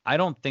doesn't, I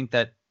don't think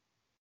that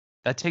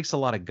takes a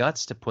lot of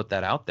guts to put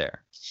that out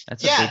there.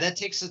 That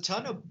takes a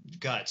ton of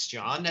guts,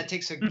 John.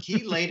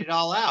 He laid it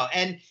all out.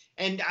 And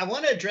I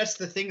want to address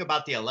the thing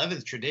about the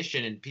 11th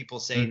tradition and people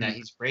saying that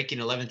he's breaking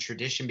 11th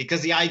tradition,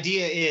 because the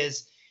idea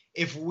is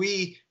if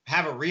we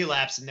have a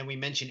relapse and then we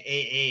mention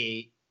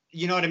AA,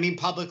 you know what I mean,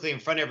 publicly in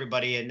front of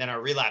everybody, and then our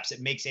relapse,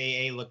 it makes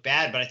AA look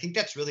bad. But I think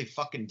that's really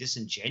fucking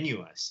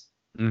disingenuous.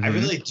 I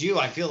really do.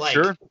 I feel like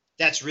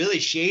that's really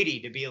shady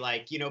to be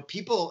like, you know,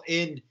 people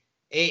in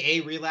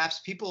AA relapse,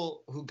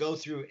 people who go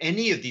through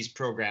any of these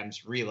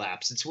programs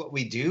relapse. It's what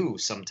we do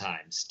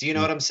sometimes. Do you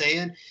know what I'm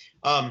saying?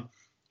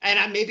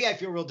 And maybe I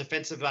feel real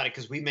defensive about it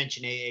because we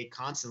mention AA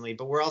constantly,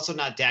 but we're also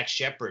not Dax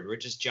Shepard. We're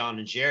just John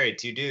and Jerry,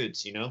 two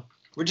dudes, you know?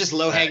 We're just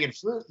low-hanging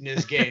fruit in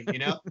this game, you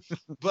know?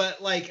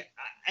 But like,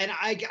 and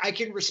I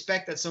can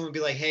respect that someone would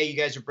be like, hey, you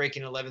guys are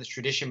breaking 11th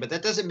tradition, but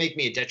that doesn't make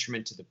me a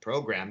detriment to the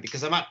program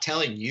because I'm not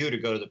telling you to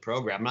go to the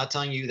program. I'm not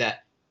telling you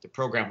that the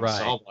program will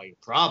solve all your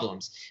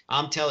problems.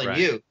 I'm telling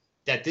you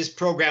that this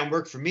program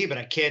worked for me, but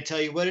I can't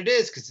tell you what it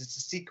is because it's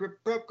a secret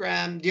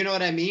program. Do you know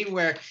what I mean?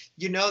 Where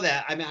you know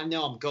that, I mean, I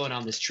know I'm going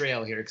on this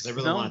trail here because I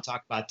really want to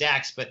talk about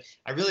Dax, but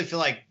I really feel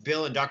like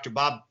Bill and Dr.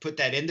 Bob put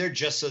that in there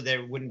just so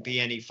there wouldn't be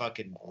any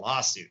fucking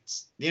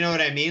lawsuits. You know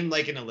what I mean?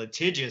 Like in a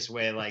litigious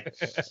way, like,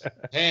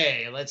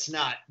 hey, let's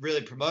not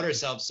really promote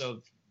ourselves.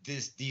 So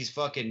these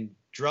fucking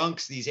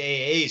drunks, these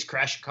AAs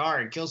crash a car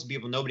and kill some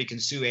people. Nobody can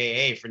sue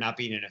AA for not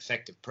being an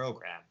effective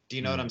program. Do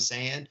you know what I'm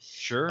saying?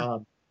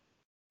 Sure.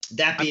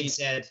 That being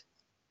said,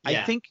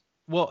 I think,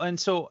 well, and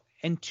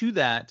to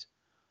that,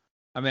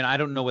 I mean, I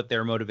don't know what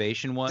their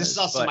motivation was. This is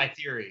also my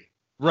theory.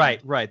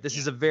 Right. This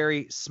is a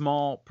very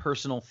small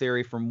personal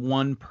theory from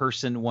one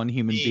person, one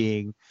human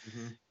being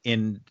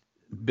in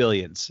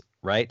billions,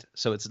 right?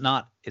 So it's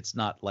not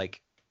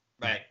like,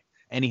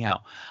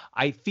 anyhow,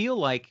 I feel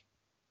like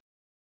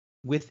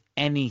with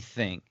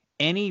anything,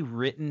 any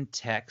written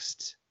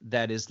text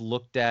that is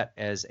looked at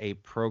as a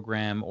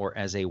program or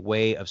as a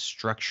way of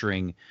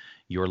structuring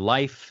your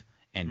life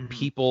and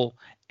people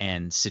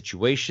and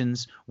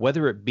situations,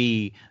 whether it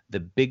be the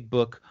Big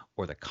Book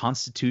or the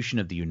Constitution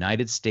of the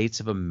United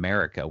States of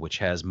America, which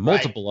has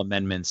multiple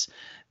amendments,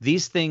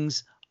 these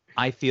things,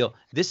 I feel,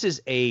 this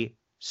is a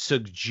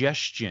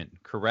suggestion,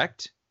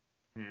 correct?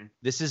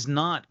 This is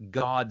not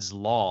God's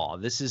law.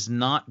 This is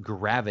not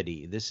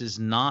gravity. This is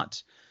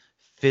not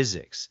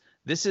physics.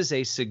 This is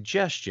a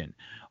suggestion.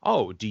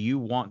 Oh, do you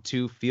want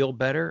to feel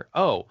better?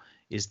 Oh,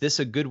 is this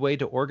a good way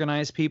to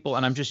organize people?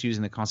 And I'm just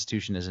using the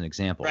Constitution as an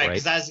example, right?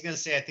 Because I was going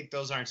to say, I think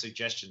those aren't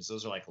suggestions.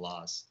 Those are like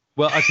laws.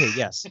 Well, okay,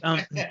 yes.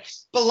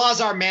 But laws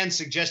are man's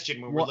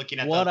suggestion when we're looking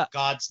at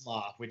God's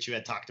law, which you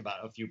had talked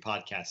about a few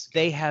podcasts ago.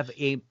 They have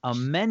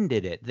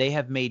amended it. They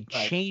have made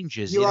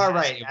changes. You are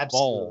right,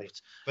 absolutely.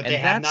 But and they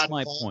have that's not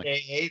my point.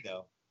 AA,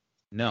 though.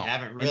 No. They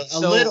haven't really. A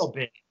little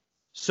bit.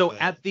 So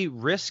at the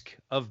risk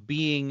of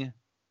being,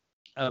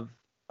 of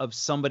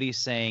somebody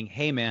saying,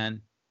 hey,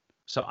 man,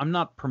 so I'm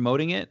not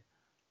promoting it.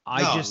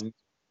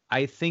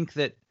 I think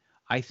that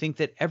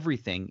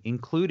everything,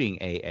 including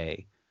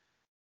AA,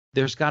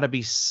 there's got to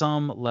be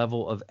some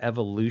level of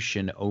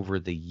evolution over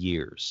the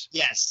years.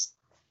 Yes.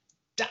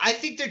 I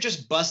think they're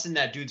just busting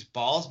that dude's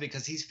balls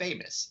because he's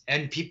famous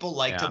and people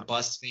like to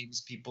bust famous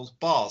people's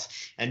balls.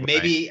 And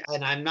maybe,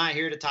 and I'm not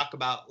here to talk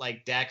about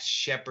like Dax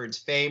Shepard's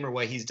fame or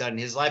what he's done in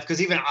his life,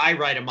 because even I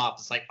write him off.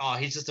 It's like, oh,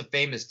 he's just a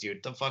famous dude.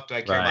 What the fuck do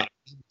I care about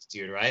a famous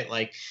dude, right?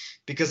 Like,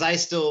 because I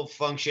still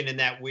function in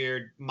that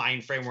weird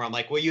mind frame where I'm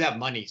like, well, you have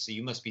money, so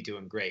you must be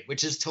doing great,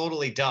 which is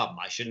totally dumb.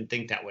 I shouldn't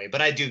think that way,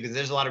 but I do because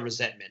there's a lot of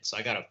resentment. So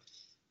I got to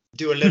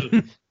do a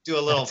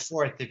little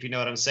fourth, if you know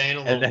what I'm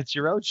saying. That's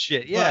your own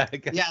shit. Yeah.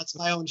 It's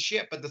my own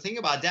shit. But the thing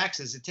about Dax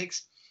is it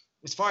takes,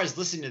 as far as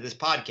listening to this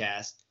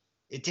podcast,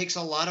 it takes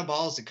a lot of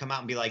balls to come out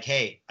and be like,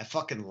 hey, I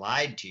fucking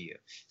lied to you.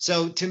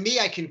 So to me,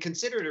 I can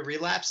consider it a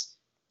relapse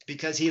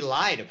because he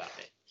lied about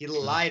it. He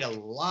lied a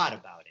lot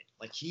about it.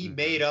 Like he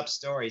made up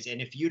stories.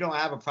 And if you don't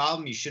have a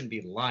problem, you shouldn't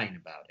be lying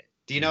about it.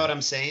 Do you know what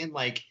I'm saying?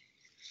 Like,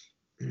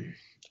 and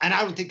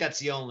I don't think that's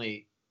the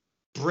only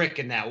brick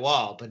in that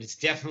wall, but it's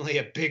definitely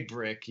a big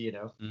brick, you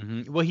know.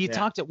 Well, he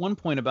talked at one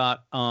point about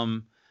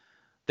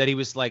that he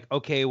was like,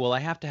 okay, well, I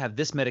have to have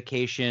this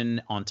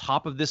medication on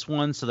top of this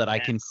one so that I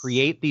can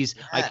create these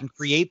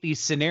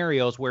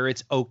scenarios where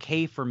it's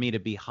okay for me to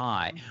be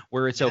high,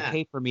 where it's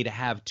okay for me to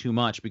have too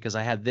much because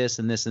I had this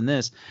and this and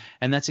this.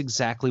 And that's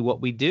exactly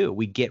what we do.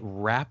 We get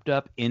wrapped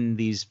up in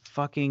these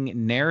fucking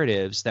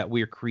narratives that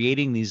we're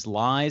creating, these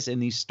lies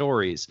and these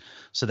stories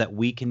so that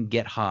we can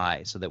get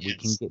high, so that we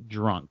can get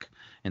drunk,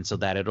 and so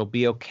that it'll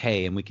be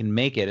okay and we can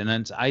make it. And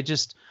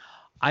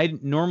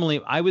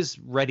I was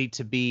ready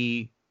to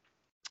be,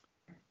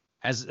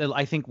 as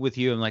I think with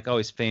you, I'm like, oh,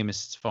 he's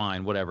famous, it's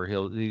fine, whatever.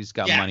 He's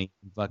got money,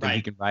 fucking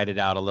he can write it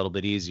out a little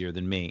bit easier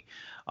than me.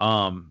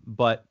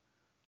 But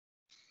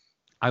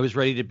I was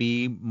ready to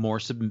be more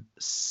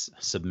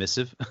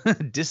dismissive,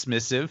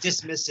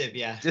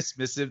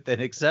 dismissive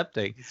than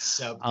accepting.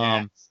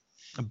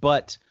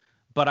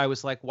 But I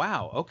was like,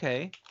 wow,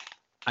 okay,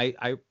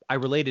 I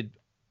related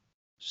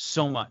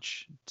so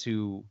much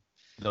to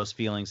those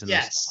feelings and those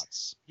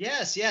thoughts.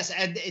 Yes.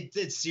 And it's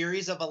a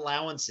series of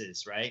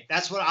allowances, right?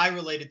 That's what I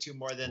related to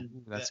more than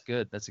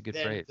good. That's a good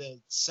phrase. The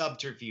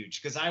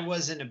subterfuge, because I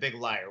wasn't a big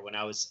liar when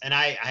I was, and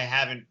I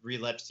haven't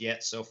relapsed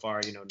yet so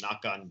far, you know,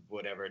 knock on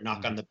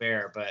the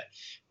bear. But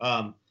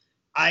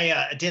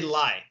I did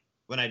lie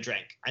when I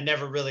drank. I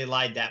never really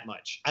lied that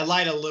much. I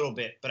lied a little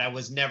bit, but I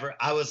was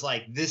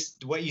like, this,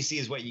 what you see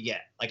is what you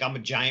get. Like, I'm a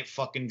giant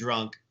fucking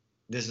drunk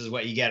this is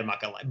what you get. I'm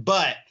not gonna lie,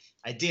 but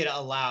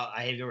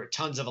there were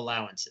tons of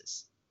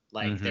allowances.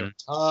 Like there were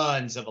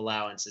tons of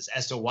allowances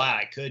as to why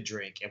I could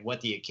drink and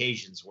what the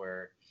occasions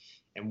were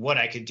and what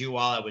I could do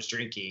while I was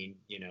drinking,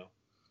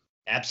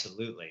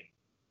 Absolutely.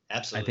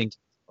 I think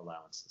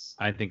allowances.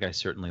 I think I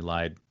certainly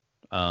lied.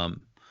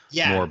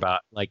 Yeah. More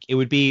about like it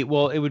would be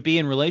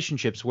in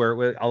relationships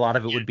where a lot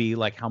of it would be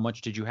like, how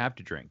much did you have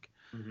to drink?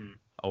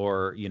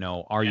 Or,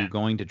 are you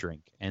going to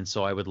drink? And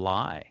so I would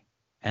lie.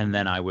 And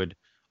then I would,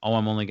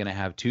 I'm only going to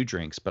have 2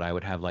 drinks, but I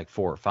would have like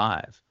 4 or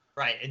 5.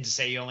 Right. And to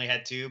say you only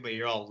had 2, but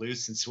you're all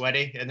loose and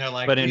sweaty. And they're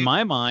like, but in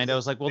my mind, I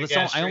was like, well,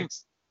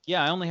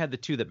 I only had the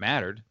 2 that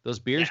mattered. Those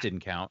beers didn't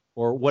count,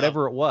 or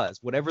whatever it was,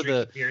 whatever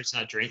the beer's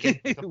not drinking,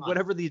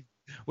 whatever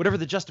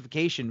the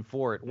justification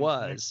for it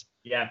was.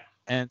 Yeah.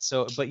 And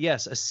so, but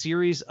yes, a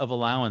series of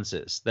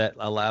allowances that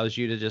allows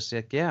you to just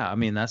say,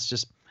 that's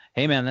just,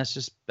 hey man,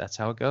 that's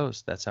how it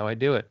goes. That's how I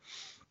do it.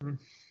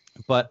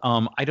 But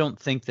I don't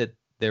think that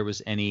there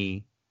was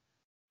any,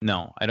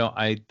 no, I don't,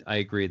 I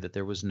agree that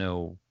there was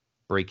no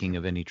breaking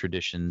of any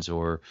traditions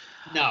or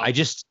no.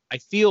 I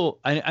feel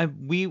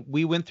we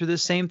went through the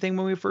same thing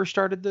when we first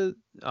started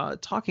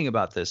talking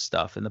about this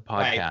stuff in the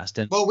podcast.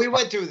 Right. And we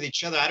went through with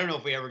each other. I don't know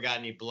if we ever got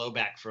any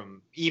blowback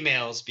from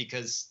emails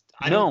because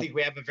I don't think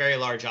we have a very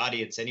large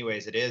audience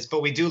anyways it is,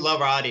 but we do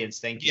love our audience.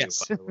 Thank you,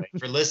 by the way,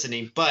 for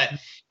listening. But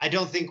I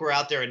don't think we're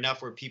out there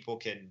enough where people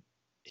can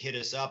hit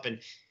us up. And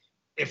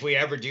if we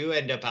ever do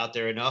end up out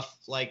there enough,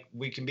 like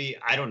we can be,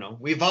 I don't know.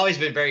 We've always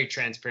been very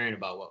transparent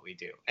about what we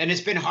do. And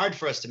it's been hard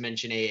for us to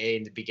mention AA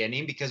in the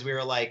beginning because we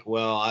were like,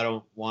 well, I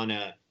don't want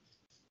to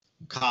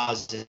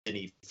cause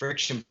any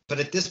friction. But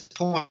at this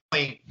point,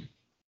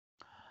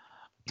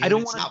 dude,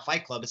 it's not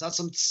Fight Club. It's not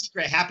some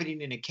secret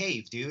happening in a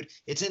cave, dude.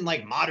 It's in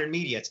like modern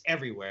media. It's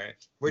everywhere.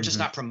 We're just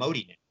not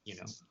promoting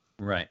it,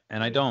 Right.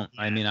 And I don't.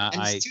 Yeah. I mean,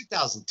 it's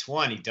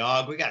 2020,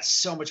 dog. We got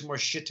so much more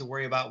shit to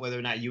worry about whether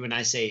or not you and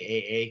I say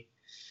AA.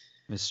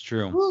 It's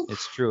true. Woo.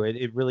 It's true.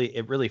 It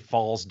really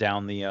falls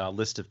down the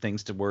list of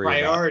things to worry about.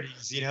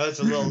 Priorities, it's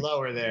a little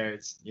lower there.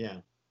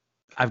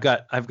 I've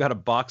got a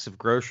box of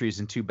groceries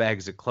and 2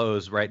 bags of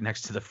clothes right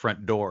next to the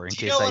front door in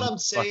case I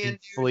fucking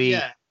flee.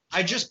 Yeah.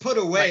 I just put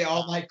away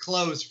all my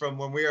clothes from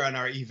when we were on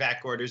our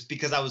evac orders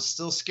because I was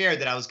still scared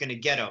that I was going to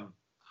get them.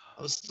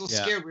 I was still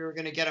scared we were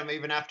going to get them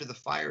even after the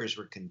fires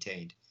were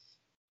contained.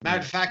 Matter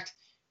of fact,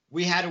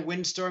 we had a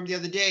windstorm the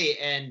other day,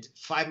 and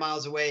 5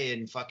 miles away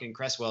in fucking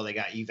Cresswell, they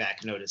got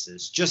evac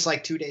notices just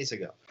like 2 days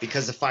ago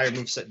because the fire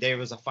moved. There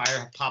was a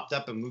fire popped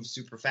up and moved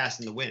super fast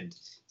in the wind.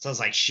 So I was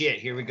like, shit,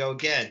 here we go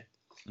again.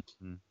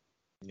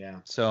 Yeah.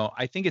 So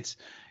I think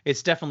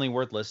it's definitely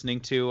worth listening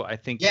to. I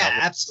think. Yeah,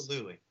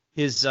 absolutely.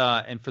 His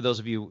and for those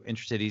of you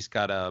interested, he's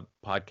got a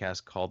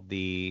podcast called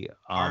the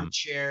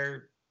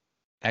Armchair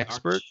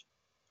Expert.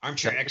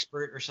 Armchair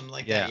Expert or something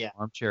like that. Yeah,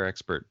 Armchair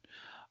Expert.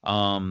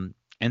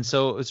 And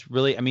so it's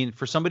really, I mean,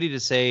 for somebody to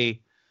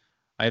say,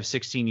 I have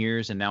 16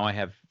 years and now I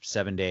have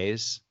 7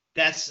 days.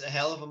 That's a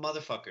hell of a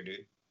motherfucker,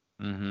 dude.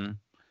 Mm-hmm.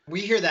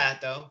 We hear that,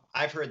 though.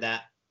 I've heard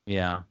that.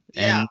 Yeah.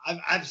 Yeah,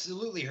 I've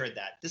absolutely heard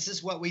that. This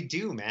is what we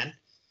do, man.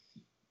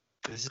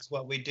 This is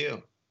what we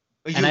do.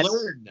 But you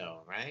learn,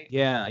 though, right?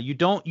 Yeah, you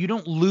don't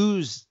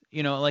lose,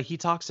 like he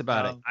talks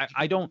about it.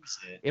 I don't,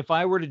 if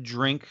I were to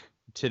drink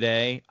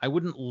today, I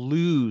wouldn't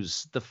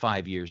lose the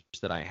 5 years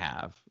that I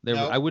have.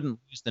 I wouldn't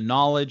lose the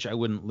knowledge. I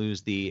wouldn't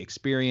lose the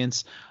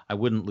experience. I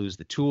wouldn't lose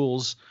the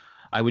tools.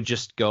 I would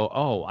just go,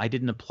 oh, I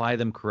didn't apply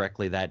them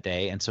correctly that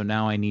day. And so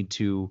now I need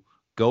to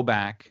go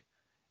back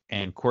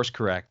and course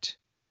correct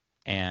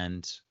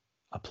and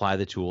apply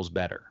the tools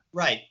better.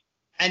 Right.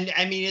 And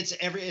I mean,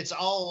 it's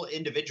all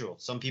individual.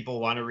 Some people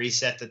want to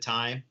reset the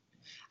time.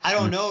 I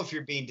don't know if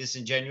you're being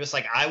disingenuous.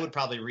 Like I would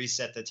probably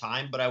reset the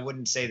time, but I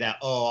wouldn't say that,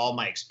 all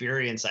my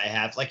experience I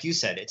have, like you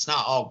said, it's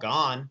not all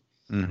gone.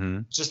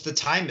 Just the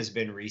time has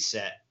been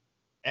reset.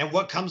 And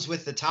what comes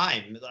with the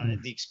time?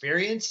 The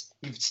experience?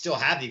 You still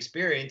have the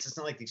experience. It's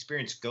not like the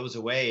experience goes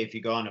away if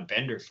you go on a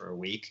bender for a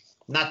week.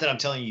 Not that I'm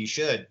telling you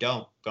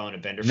don't go on a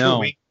bender for a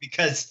week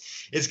because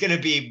it's going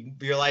to be,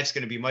 your life's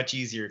going to be much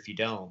easier if you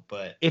don't.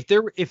 But if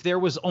there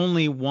was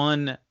only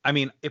one, I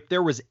mean, if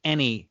there was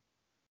any,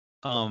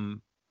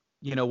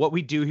 what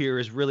we do here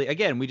is really,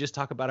 again, we just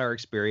talk about our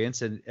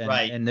experience and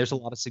there's a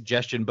lot of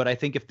suggestion, but I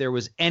think if there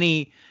was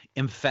any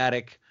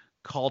emphatic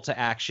call to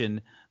action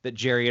that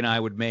Jerry and I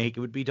would make, it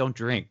would be don't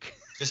drink.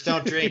 Just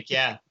don't drink.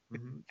 Yeah.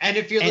 And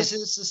if you're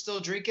listening to still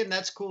drinking,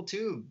 that's cool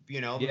too.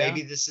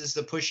 Maybe this is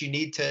the push you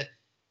need to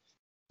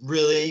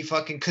really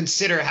fucking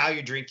consider how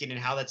you're drinking and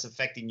how that's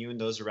affecting you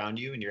and those around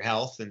you and your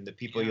health and the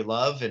people you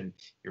love and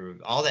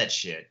all that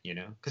shit,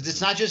 because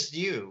it's not just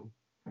you.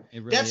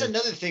 Really that's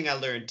another thing I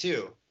learned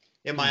too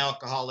in my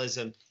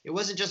alcoholism. It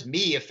wasn't just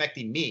me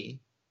affecting me.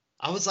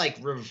 I was like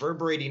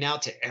reverberating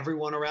out to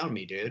everyone around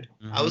me, dude.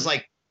 I was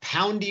like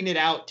pounding it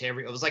out to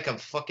it was like a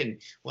fucking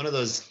one of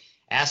those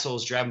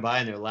assholes driving by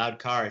in their loud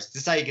cars.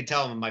 This is how you can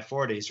tell I'm in my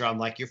 40s, where I'm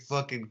like, your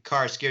fucking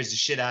car scares the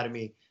shit out of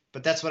me.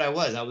 But that's what I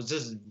was. I was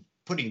just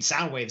putting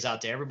sound waves out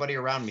to everybody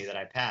around me that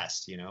I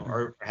passed,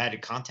 or had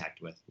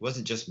contact with. It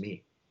wasn't just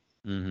me.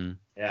 Mm-hmm.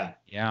 Yeah.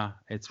 Yeah,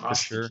 it's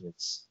Hostages. for sure.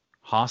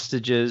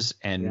 Hostages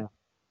and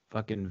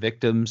fucking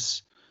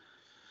victims.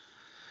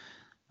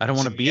 I don't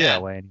want to be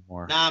that way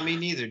anymore. Nah, me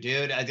neither,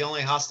 dude. The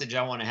only hostage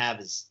I want to have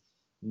is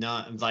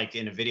not like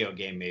in a video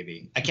game.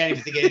 Maybe I can't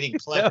even think of anything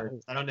clever.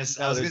 I don't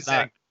necessarily. I was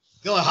gonna say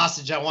the only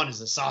hostage I want is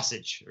a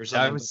sausage or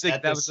something. I was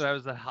sick. That was what I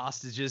was. The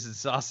hostages and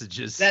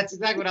sausages. That's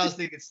exactly what I was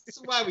thinking. This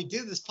is why we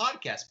do this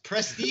podcast.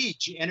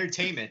 Prestige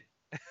entertainment,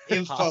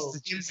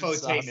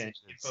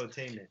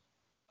 infotainment.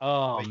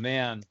 Oh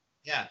man.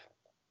 Yeah.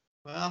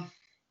 Well,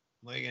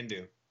 what are you gonna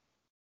do?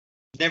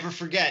 Never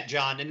forget,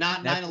 John, and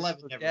not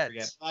 9/11. Never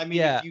forget. I mean,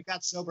 if you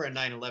got sober at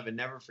 9/11,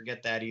 never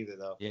forget that either,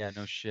 though. Yeah,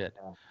 no shit.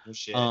 Yeah, no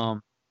shit.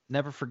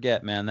 Never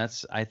forget, man. I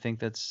think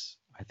that's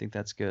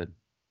good.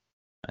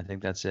 I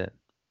think that's it.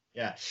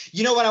 Yeah.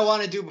 You know what I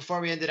want to do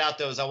before we end it out,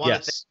 though, is I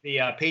want to thank the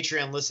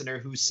Patreon listener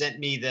who sent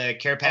me the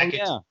care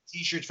package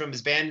T-shirts from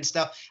his band and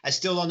stuff. I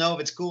still don't know if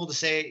it's cool to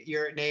say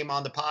your name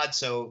on the pod,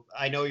 so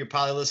I know you're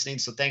probably listening.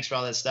 So thanks for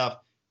all that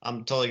stuff.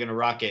 I'm totally gonna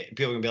rock it.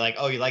 People are gonna be like,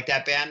 "Oh, you like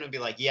that band?" I'll be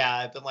like, "Yeah,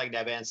 I've been liking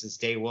that band since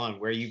day one.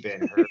 Where you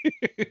been, Herb?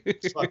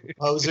 Fucking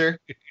poser."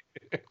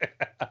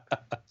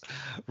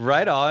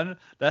 Right on.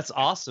 That's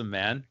awesome,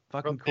 man.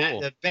 Fucking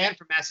cool. The band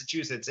from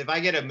Massachusetts. If I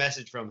get a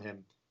message from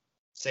him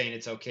saying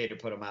it's okay to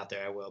put them out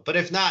there, I will. But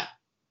if not,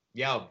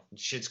 yo,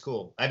 shit's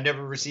cool. I've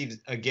never received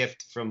a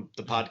gift from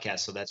the podcast,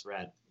 so that's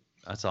rad.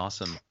 That's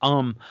awesome.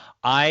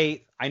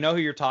 I know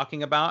who you're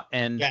talking about,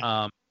 and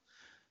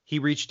he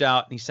reached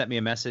out and he sent me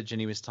a message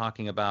and he was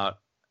talking about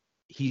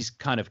he's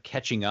kind of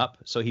catching up,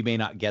 so he may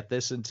not get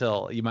this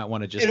until you might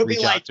want to just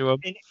reach out to him.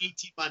 In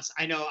 18 months.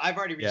 I know. I've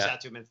already reached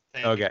out to him and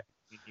thanked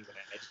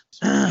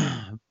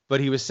him.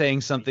 But he was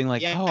saying something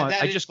like,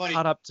 I just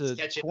caught up to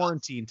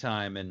quarantine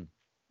time. And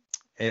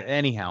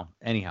anyhow,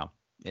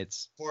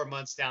 it's 4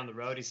 months down the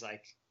road. He's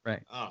like,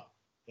 right. Oh,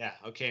 yeah.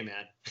 Okay,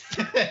 man.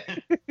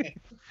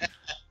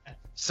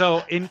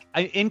 So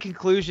in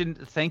conclusion,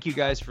 thank you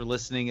guys for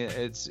listening.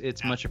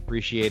 It's much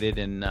appreciated,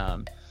 and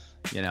the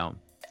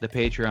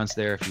Patreon's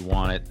there if you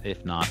want it.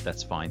 If not,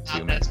 that's fine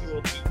too. That's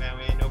cool too, man.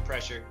 We ain't no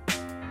pressure.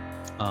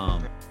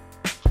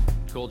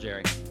 Cool,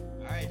 Jerry.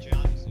 All right,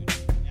 John.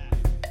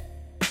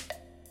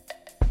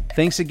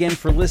 Thanks again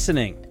for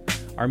listening.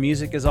 Our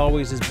music, as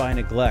always, is by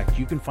Neglect.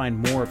 You can find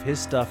more of his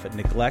stuff at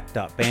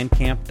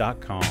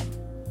neglect.bandcamp.com.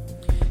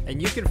 And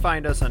you can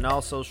find us on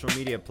all social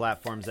media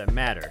platforms that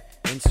matter: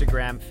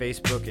 Instagram,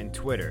 Facebook, and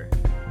Twitter.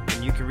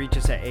 And you can reach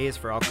us at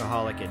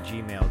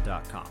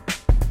aisforalcoholic@gmail.com.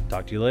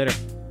 Talk to you later.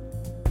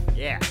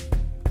 Yeah.